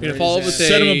 You're gonna Burn follow his with ass.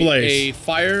 Set him ablaze. a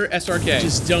fire SRK.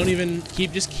 Just don't even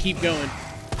just keep going.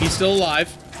 He's still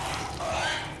alive.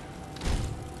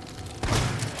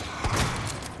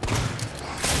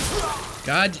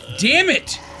 God damn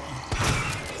it!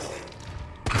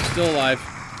 Still alive.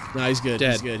 No, he's good.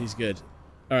 Dead. He's good. He's good.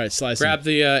 All right, slice Grab him.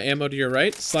 the ammo to your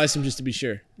right. Slice him just to be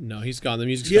sure. No, he's gone. The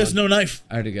music's He has gone. no knife.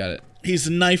 I already got it. He's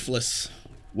knifeless.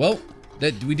 Well,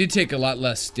 that we did take a lot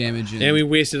less damage. And we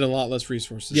wasted a lot less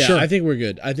resources. Yeah, Sure. I think we're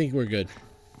good. I think we're good.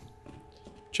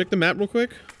 Check the map real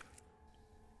quick.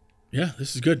 Yeah,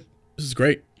 this is good. This is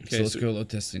great. So let's go load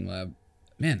testing lab.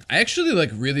 Man, I actually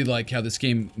really like how this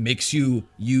game makes you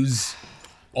use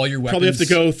all your weapons. Probably have to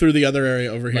go through the other area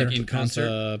over here. like in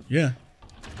concert. Yeah.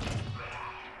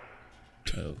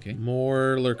 Okay,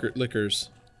 More lickers.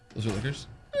 those are lickers.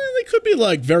 They could be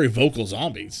like very vocal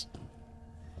zombies.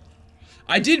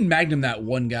 I did magnum that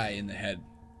one guy in the head,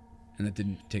 and that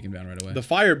didn't take him down right away. The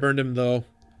fire burned him though.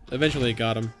 Eventually it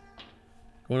got him.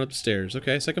 Going up the stairs.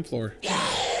 Okay, 2nd floor.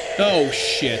 Oh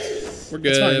shit. We're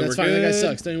good. That's fine. That's We're fine. good. That guy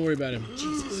sucks. Don't even worry about him.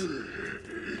 Jesus.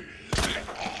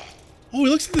 Oh, he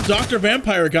looks like the Dr.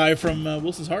 Vampire guy from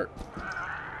Wilson's Heart.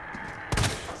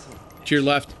 To your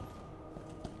left.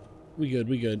 We good.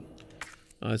 We good.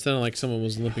 It sounded like someone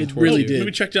was limping It towards really you. did.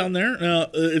 Maybe check down there. No,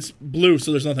 it's blue,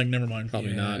 so there's nothing. Never mind.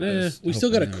 Probably Yeah, not. I was We still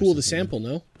hoping got to there was cool the something. sample,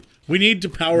 no? We need to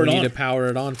power We it need on. to power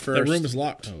it on first. That room is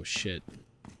locked. Oh shit.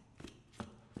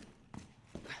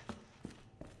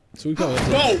 So we probably have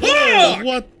to... Whoa! Whoa!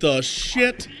 What the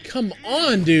shit? Come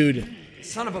on, dude.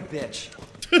 Son of a bitch.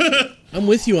 I'm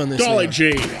with you on this. Golly now.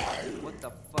 gee. What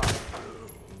the fuck?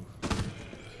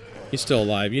 He's still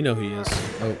alive. You know he is.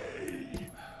 Oh,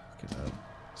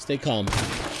 Stay calm.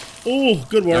 Oh,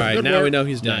 good work. All right, good now work. we know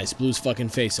he's dead. Nice. Blew his fucking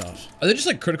face off. are they just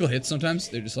like critical hits sometimes?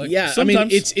 They're just like Yeah,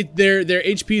 Sometimes. I mean, their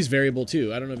HP is variable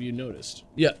too. I don't know if you noticed.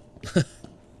 yeah.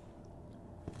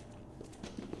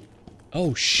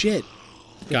 Oh shit.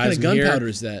 What Guys, kind of in here. gunpowder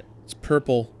is that? It's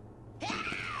purple.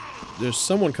 There's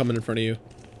someone coming in front of you.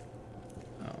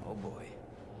 Oh boy.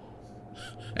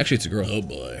 Actually, it's a girl. Oh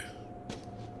boy.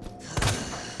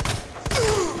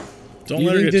 Don't Do you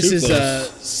let her think get this too is close.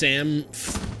 Sam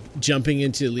jumping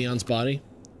into Leon's body?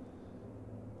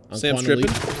 On Sam Quantum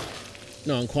stripping? Leap?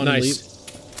 No, on Quantum Nice. Leap.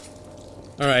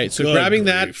 All right, so Good grabbing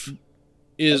grief. that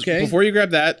is Okay. before you grab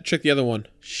that, check the other one.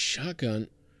 Shotgun.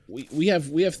 We have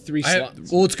 3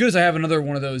 slots. Well, it's good as I have another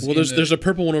one of those. Well, there's a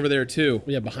purple one over there too.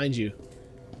 Yeah, behind you.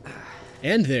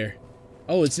 And there.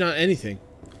 Oh, it's not anything.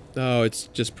 Oh, it's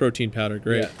just protein powder.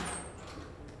 Great. Yeah.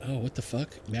 Oh, what the fuck?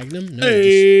 Magnum? No.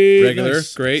 Hey, Regular.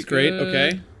 nice. Great. good.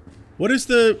 Okay. What is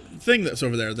the thing that's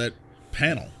over there? That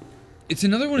panel. It's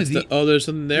another one of the. Oh, there's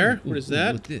something there. What is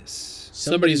that? With this?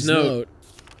 Somebody's note.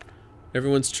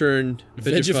 Everyone's turned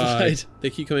Vegified. vegified. They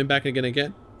keep coming back again and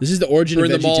again. This is the origin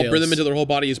Burn of them all. VeggieTales. Burn them until their whole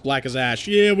body is black as ash.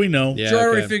 Yeah, we know. Yeah. Sure, I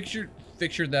already okay.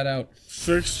 figured that out.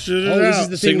 Fixed it Oh, this out. is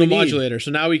the thing Signal we need. modulator.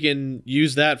 So now we can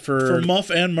use that For Muff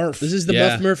and Murph. This is the Yeah.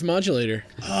 Muff Murph modulator.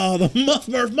 Oh, the Muff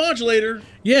Murph modulator.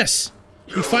 Yes.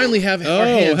 We finally have our Oh,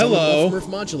 hands hello. on the Muff Murph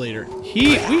modulator.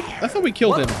 I thought we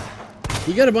killed him.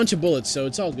 We got a bunch of bullets, so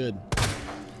it's all good.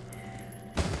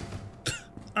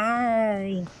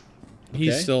 Oh.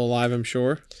 He's Okay. still alive, I'm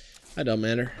sure. That don't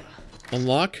matter.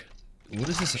 Unlock. What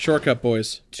is this? Shortcut,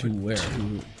 boys. To where?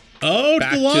 Oh,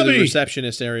 Back to the to lobby. the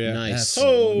receptionist area. Nice.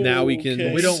 Oh, Now we can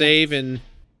okay. We don't- save and.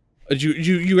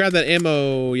 You grab that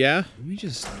ammo, yeah? Let me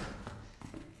just.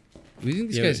 Do you think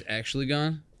this Yeah, guy's actually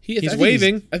gone? I He's think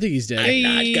waving. I think he's dead.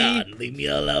 Hey. Leave me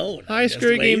alone. Hi,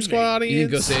 Scary Game Squad You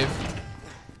audience. didn't go save.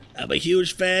 I'm a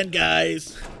huge fan,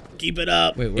 guys. Keep it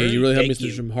up. Wait, Yeah, where? you really helped me Thank through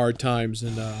you. some hard times,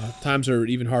 and times are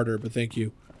even harder, but thank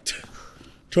you.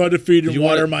 Try to feed and you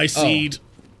water want my seed.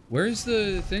 Where is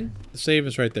the thing? The save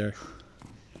is right there.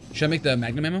 Should I make the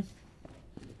Magnum ammo?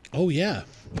 Oh, yeah.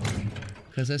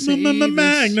 Because I saved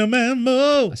Magnum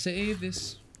ammo. I saved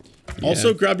this.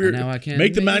 Also, grab your. And now I can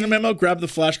make the make- Magnum ammo. Grab the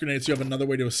flash grenades. So you have another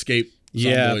way to escape.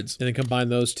 Yeah, Zomboids. and then combine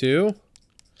those two.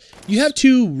 You have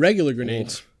 2 regular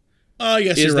grenades. Oh,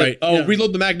 yes, Is you're the- right. Oh, Yeah.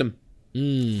 reload the Magnum.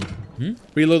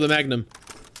 Reload the Magnum.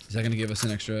 Is that going to give us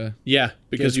an extra? Yeah,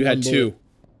 because Gives you had one 2.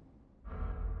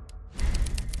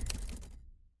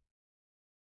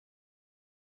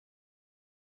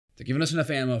 They're giving us enough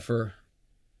ammo for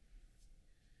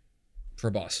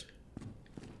a boss.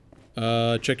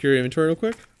 Check your inventory real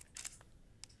quick.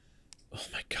 Oh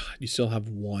my god, you still have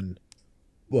 1.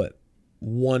 What?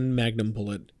 1 Magnum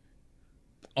bullet.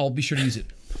 I'll be sure to use it.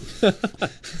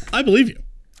 I believe you.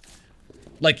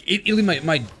 Like it'll be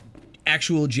my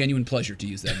actual genuine pleasure to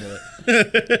use that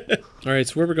bullet. All right,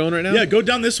 so where we're going right now? Yeah, go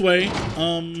down this way.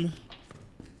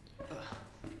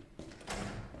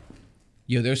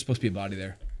 Yo, there's supposed to be a body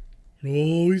there.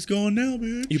 Oh, he's gone now,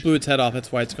 bitch. You blew its head off.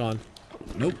 That's why it's gone.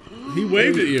 Nope. He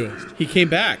waved at you. He came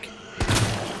back.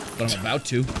 But I'm about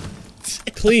to.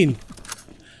 Clean.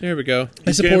 There we go.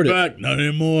 I support Came it. back. Not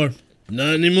anymore.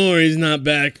 Not anymore. He's not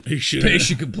back. He should.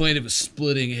 Patient complained of a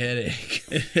splitting headache.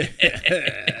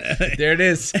 There it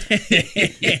is.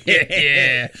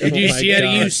 Yeah. Did you Oh my see how to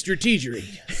God. use strategery?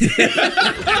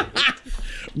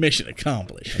 Mission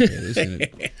accomplished.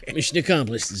 Mission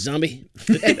accomplished, zombie.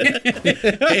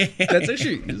 That's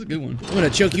actually this is a good one. I'm gonna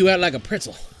choke you out like a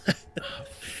pretzel.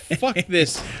 Fuck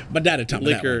this My daddy taught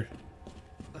me that liquor.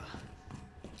 one.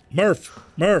 Murph.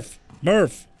 Murph.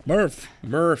 Murph. Murph.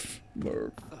 Murph.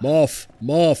 Muff.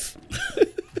 Muff.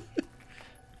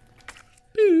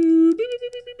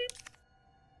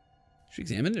 Should we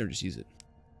examine it or just use it?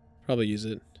 Probably use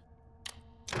it.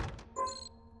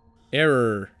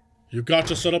 Error. You got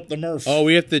to set up the Murph. Oh,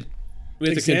 we have to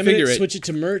Examine configure it, it. switch it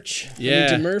to merch. Yeah. I mean,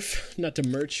 to Murph, not to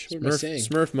merch. What am I saying?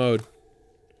 Smurf mode.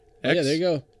 Oh, yeah, X. there you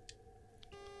go.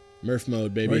 Murph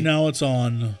mode, baby. Right now it's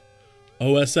on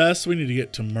OSS. We need to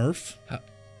get to Murph.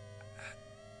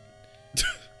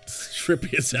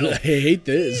 Trippy as hell. I hate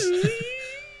this.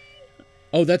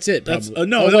 Oh, that's it. That's probably.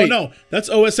 no, Oh, no, wait. no. That's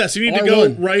OSS. You need to go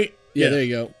R1. right. Yeah, there you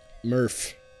go.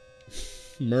 Murph.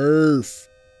 Murph.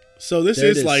 So this There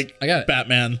it is is. like I got it.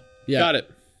 Batman. Yeah. Got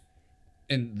it.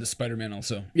 And the Spider-Man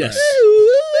also. Yes.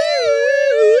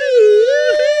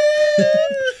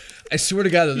 I swear to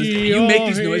God, though, you make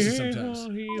these noises sometimes.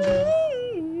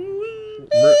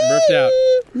 Murphed out.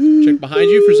 Check behind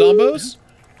you for zombos.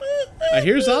 I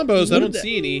hear zombos. I don't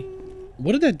see any.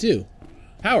 What did that do?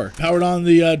 Power Powered on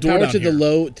the door Power down to here. the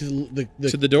low to the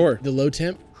to the door. the low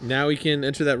temp. Now we can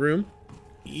enter that room.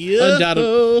 Yeah.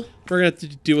 Undoubtedly. We're gonna have to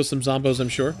deal with some zombos, I'm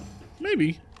sure.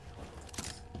 Maybe.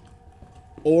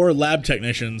 Or lab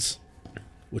technicians,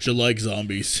 which are like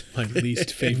zombies. My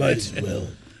least favorite.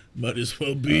 Might as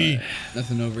well be.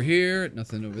 Nothing over here.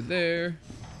 Nothing over there.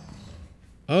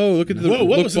 Oh, look at the Whoa,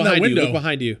 what look was in that behind you. window? Look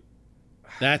behind you.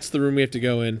 That's the room we have to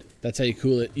go in. That's how you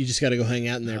cool it. You just got to go hang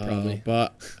out in there, probably.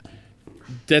 But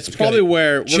that's probably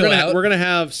where chill out. we're gonna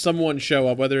have someone show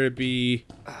up, whether it be.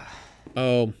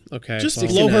 Oh, okay. Just well,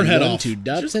 blow her head 1, off. 2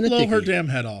 dots Just and a blow her thickie. damn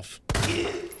head off.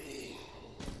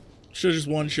 Should have just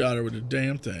one-shot her with the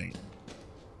damn thing.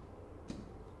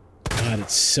 God,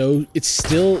 it's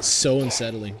still so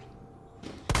unsettling.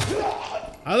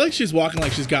 I like she's walking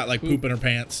like she's got like poop in her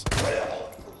pants.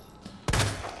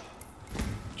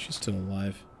 She's still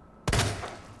alive.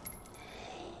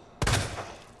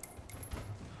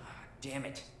 Damn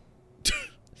it.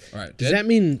 All right. Does Dead? that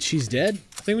mean she's dead?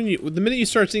 I think the minute you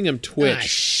start seeing them Ah, twitch,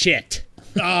 shit.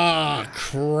 Ah,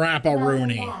 crap, a Welcome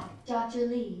Rooney. back, Dr.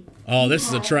 Lee. Oh, You this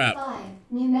is a have trap. 5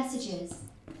 new messages.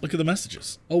 Look at the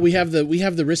messages. Oh, we have the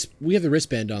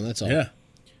wristband on. That's all. Yeah.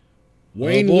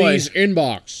 Wayne Oh, boy. Lee's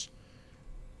inbox.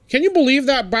 Can you believe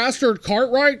that bastard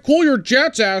Cartwright? Cool your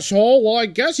jets, asshole. Well, I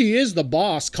guess he is the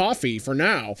boss. Coffee for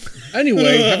now.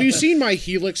 Anyway, have you seen my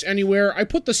Helix anywhere? I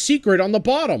put the secret on the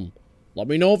bottom. Let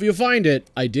me know if you find it.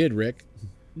 I did, Rick.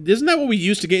 isn't that what we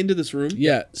used to get into this room?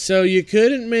 Yeah, so you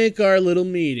couldn't make our little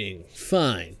meeting.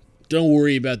 Fine. Don't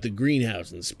worry about the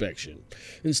greenhouse inspection.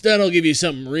 Instead, I'll give you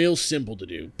something real simple to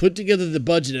do. Put together the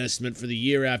budget estimate for the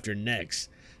year after next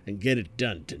and get it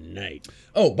done tonight.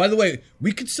 Oh, by the way,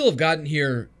 we could still have gotten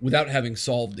here without having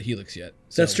solved the Helix yet.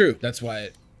 So That's true. That's why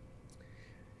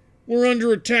We're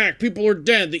under attack. People are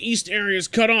dead. The east area is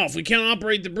cut off. We can't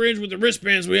operate the bridge with the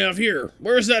wristbands we have here.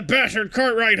 Where's that bastard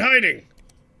Cartwright hiding?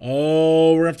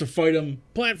 Oh, we're gonna have to fight him.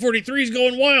 Plant 43's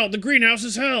going wild. The greenhouse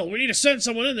is hell. We need to send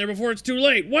someone in there before it's too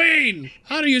late. Wayne!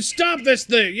 How do you stop this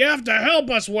thing? You have to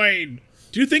help us, Wayne!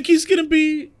 Do you think he's gonna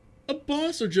be a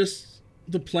boss or just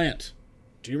the plant?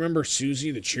 Do you remember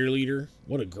Susie, the cheerleader?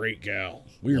 What a great gal.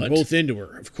 We were What? both into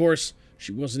her. Of course,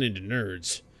 she wasn't into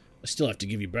nerds. I still have to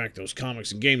give you back those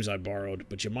comics and games I borrowed,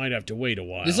 but you might have to wait a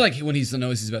while. this is like when he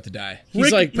knows he's about to die. He's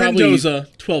Rick like probably Mendoza,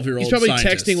 12-year-old he's probably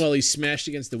scientist. texting while he's smashed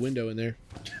against the window in there.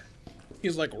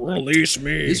 He's like, release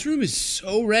me. This room is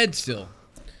so red still.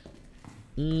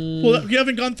 Well, you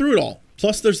haven't gone through it all.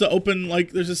 Plus, there's the open,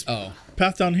 like, there's this Oh.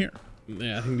 path down here.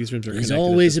 Yeah, I think these rooms are There's connected at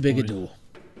always this a bigger point. door.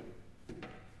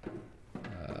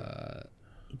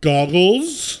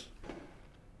 Goggles.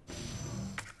 Do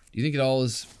you think it all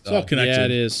is? It's all connected. Yeah,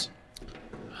 it is.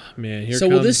 Man, here So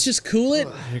comes, will this just cool it?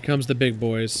 here comes the big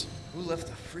boys. Who left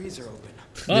the freezer open?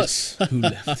 Us. Who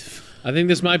left? I think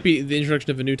this might be the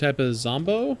introduction of a new type of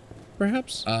zombo,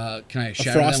 perhaps. Can I A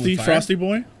shatter them with fire? frosty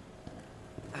boy.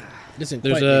 Doesn't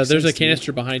There's quite a make there's a sense to me.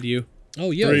 canister behind you.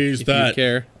 Oh, yeah. Freeze If you that.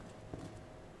 care.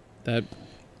 That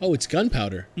Oh, it's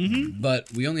gunpowder.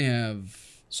 But we only have.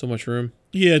 so much room.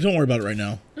 Yeah, don't worry about it right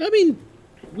now. I mean,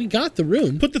 we got the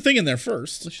room. Put the thing in there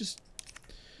first. Let's just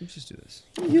do this.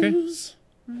 Okay.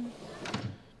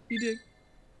 You dig?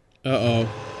 Uh oh.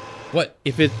 What?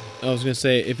 If it, I was gonna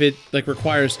say, if it like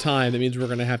requires time, that means we're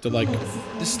gonna have to like.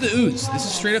 This is the ooze. This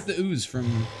is straight up the ooze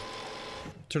from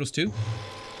Turtles 2.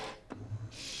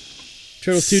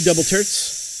 Turtles 2 double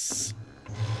turts.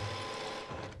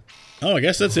 Oh, I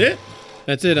guess that's it.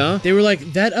 That's it, huh? They were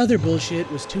like, that other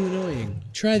bullshit was too annoying.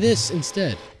 Try this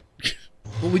instead.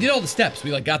 Well, we did all the steps.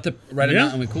 We like got the right Yeah.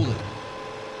 amount and we cooled it.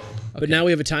 But now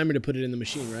we have a timer to put it in the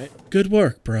machine, right? Good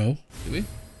work, bro. Do we?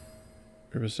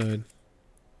 Riverside.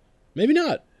 Maybe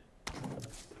not.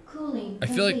 Cooling I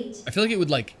feel complete. like it would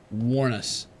like warn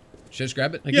us. Should I just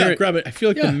grab it? Like, Yeah, you're- grab it. I feel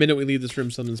like Yeah. the minute we leave this room,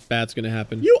 something bad's gonna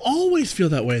happen. You always feel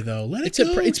that way, though. Let it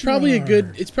go. It's probably a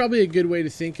Gerard. good way to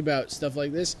think about stuff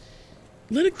like this.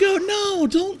 Let it go. No,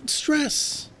 don't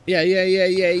stress.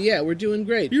 Yeah. We're doing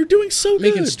great. You're doing so good.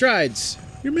 Making strides.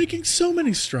 You're making so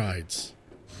many strides.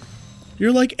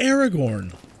 You're like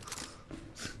Aragorn.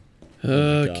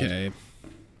 Okay.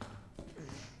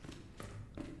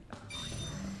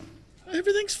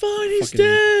 Everything's fine. He's Fucking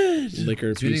dead. Liquor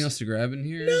Is there anything piece. else to grab in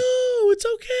here? No, it's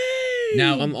okay.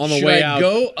 Now, On the should way I out-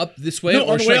 go up this way No,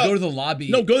 or on the should way I go out- to the lobby?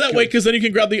 No, go that way because then you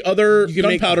can grab the other You can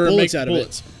make gunpowder and bullets make out of it.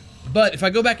 bullets. But if I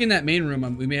go back in that main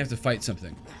room, we may have to fight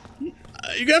something. You're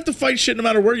gonna have to fight shit no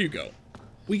matter where you go.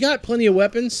 We got plenty of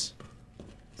weapons.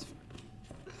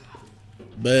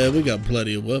 Man, we got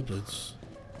plenty of weapons.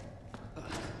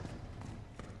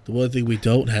 The one thing we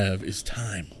don't have is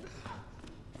time.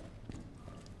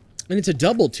 And it's a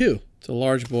double, too. It's a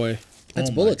large boy. That's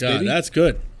Oh my bullets, God, baby. That's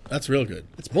good. That's real good.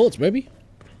 That's bullets, baby.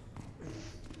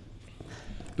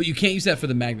 But you can't use that for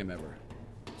the Magnum ever.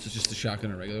 So it's just the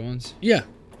shotgun and regular ones. Yeah.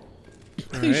 I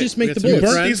think you right, should just we make got the some bullets.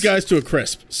 friends. Burnt these guys to a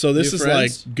crisp, so this New is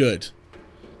friends? like good.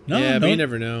 No, yeah, no. but you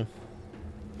never know.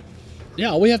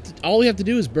 Yeah, all we have to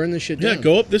do is burn this shit Yeah, down.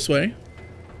 go up this way.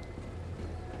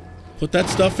 Put that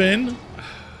stuff in,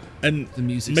 and The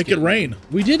music's make it getting- rain.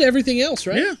 We did everything else,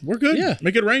 right? Yeah, we're good. Yeah.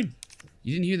 Make it rain.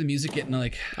 You didn't hear the music getting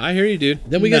like. I hear you, dude.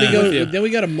 Then we got to Nah. go. Yeah. Then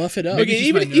we got to muff it up. Maybe Okay, it's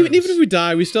even just my nerves. if we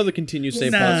die, we still have to continue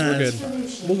save pods. We're good.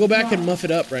 Solution We'll go back and lost. muff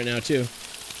it up right now too.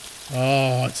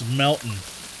 Oh, it's melting.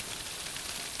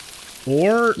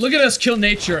 Or Look at us kill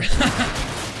nature.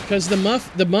 because the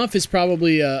muff is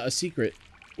probably a secret.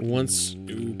 Once.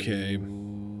 Okay.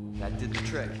 That did the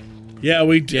trick. Yeah,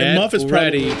 we Get Muff is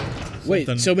ready. probably Wait,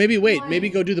 something. so maybe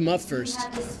go do the muff first. You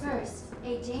have dispersed a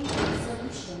dangerous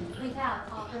solution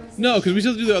without authorization. No, because we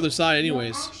still have to do the other side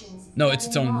anyways. Your actions No, it's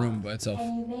its own involve, room by itself.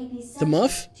 and you may be The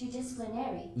muff? subject to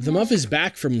disciplinary The muff is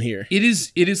back from here. It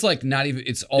is like not even.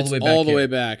 It's all the way back. all the here. way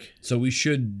back. So we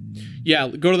should. Yeah,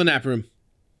 go to the nap room.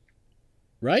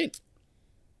 Right?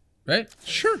 Right.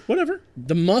 Sure, whatever.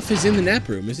 The muff is in the nap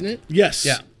room, isn't it? Yes.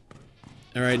 Yeah.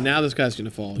 All right, now this guy's gonna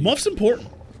fall. Muff's important.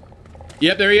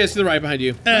 Yep, there he is to the right behind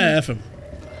you. F him.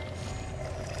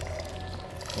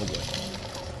 Oh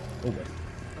boy. Oh boy.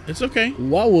 It's okay.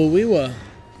 Wow, wee wah.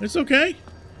 It's okay.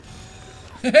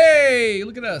 Hey,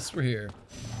 look at us. We're here.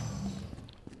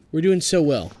 We're doing so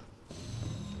well.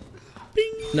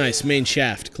 Bing. Nice, main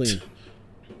shaft, clean.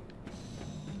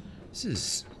 This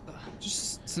is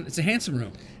just. It's a handsome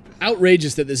room.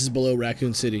 Outrageous that this is below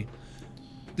Raccoon City.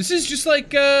 This is just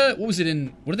like what was it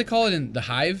in? What do they call it in the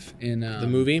Hive in The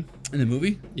movie? In the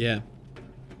movie? Yeah.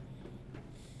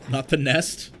 Not the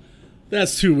nest.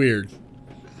 That's too weird.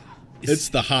 It's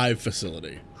the Hive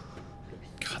facility.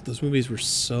 God, those movies were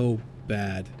so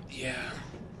bad. Yeah.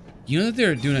 You know that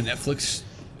they're doing a Netflix?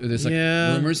 There's like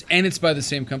Yeah. rumors, and it's by the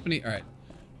same company. All right.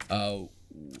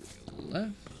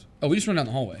 Left. Oh, we just run down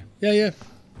the hallway. Yeah, yeah.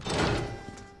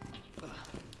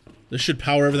 This should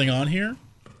power everything on here.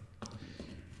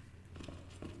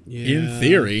 Yeah. In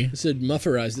theory. This would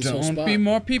mufferize this whole Don't spot. be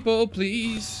more people,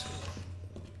 please.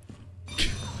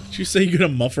 Did you say you're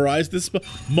gonna mufferize this spot?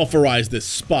 Mufferize this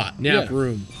spot. Nap Yeah.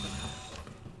 room.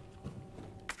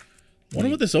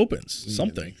 Wonder what this opens.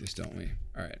 Something. This don't we?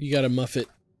 All right. You gotta muff it.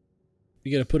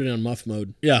 You gotta put it on muff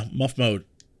mode. Yeah, muff mode.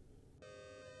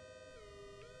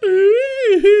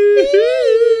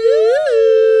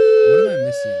 What am I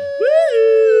missing?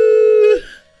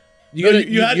 You gotta,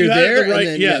 you had- you're you had it there, the right- and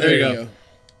then, yeah, there there you you go.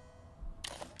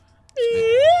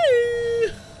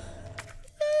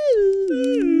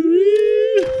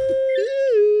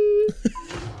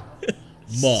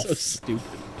 Muff. So stupid.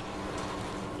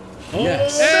 Oh,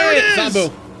 Yes. there it is!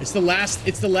 Zombo. It's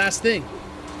the last thing.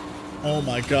 Oh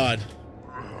my god.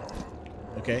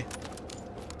 Okay.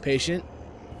 Patient.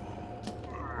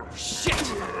 Shit!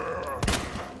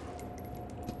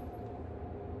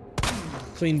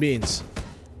 Clean beans.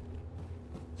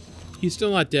 He's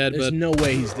still not dead, There's but no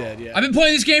way he's dead yet. I've been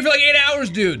playing this game for like 8 hours,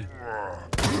 dude.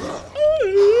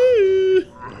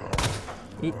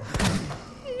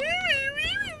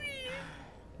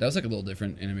 That was like a little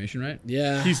different animation, right?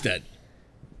 Yeah. He's dead.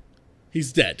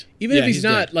 He's dead. Even Yeah, if he's he's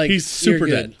not, dead. like, He's you're super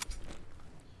good. dead.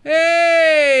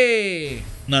 Hey!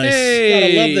 Nice.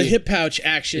 Hey! Gotta love the hip pouch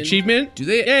action. achievement. Do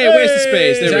they? Hey, waste of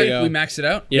space. Is There we that- go. We maxed it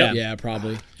out. Yeah. Yeah,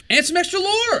 probably. And some extra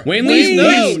lore. Wayne Lee's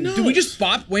Lee's note. Did we just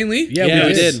bop Wayne Lee? Yeah, Yeah,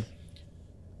 we did. did.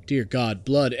 Dear God,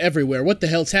 blood everywhere. What the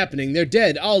hell's happening? They're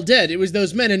dead, all dead. It was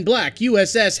those men in black,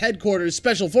 USS Headquarters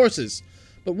Special Forces.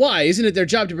 But why? Isn't it their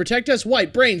job to protect us?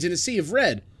 White brains in a sea of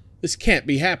red. This can't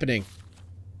be happening.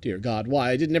 Dear God,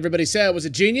 why? Didn't everybody say I was a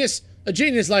genius? A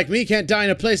genius like me can't die in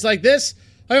a place like this.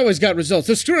 I always got results.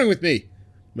 They're screwing with me.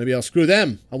 Maybe I'll screw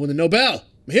them. I'll win the Nobel.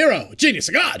 I'm a hero, a genius,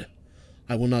 a god.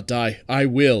 I will not die. I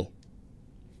will.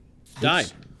 Die.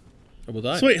 I will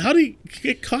die. So wait, how did he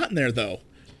get caught in there though?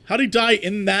 How did he die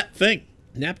in that thing?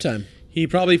 Nap time. He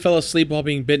probably fell asleep while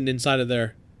being bitten inside of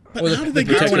there. But Or how did they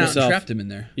power get went to out him? and himself. trapped him in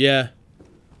there. Yeah.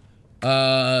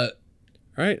 Uh,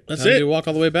 All right. That's time it. to walk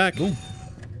all the way back. Boom.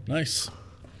 Nice.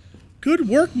 Good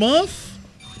work, Muff.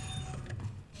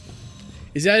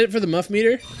 Is that it for the muff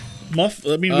meter? Muff.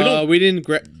 I mean, we don't. We didn't.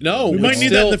 No, We it's might need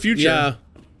that in the future. Yeah.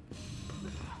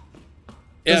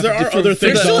 Because there are for- other for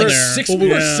things there's the- still on like there. 6 Well, more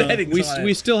yeah. settings. We, on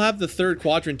we it. still have the third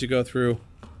quadrant to go through.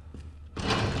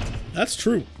 That's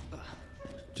true.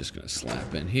 Just gonna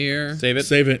slap in here. Save it.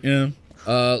 Save it. Yeah.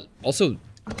 Also,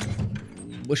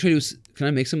 what should I do? Can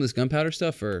I make some of this gunpowder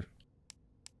stuff, or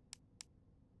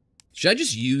should I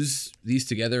just use these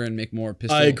together and make more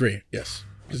pistol? I agree. Yes.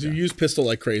 Because you use pistol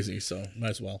like crazy, so might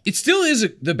as well. It still is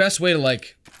the best way to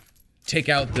like take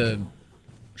out the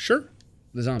Sure.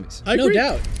 zombies. I No agree.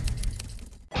 doubt.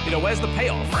 You know, where's the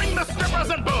payoff? Bring the strippers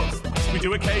and booze! We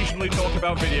do occasionally talk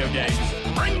about video games.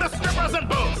 Bring the strippers and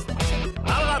booze!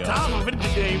 Not enough time for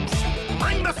video games.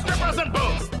 Bring the strippers and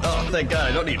booze! Oh, thank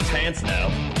God, I don't need pants now.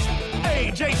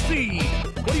 Hey, JC!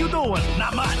 What are you doing?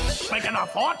 Not much. Making a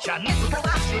fortune.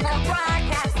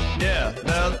 Yeah,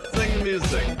 now sing the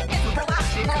music.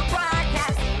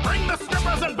 Bring the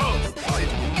strippers and booze!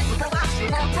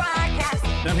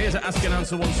 I'm here to ask and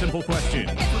answer one simple question.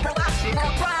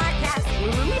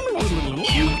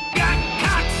 You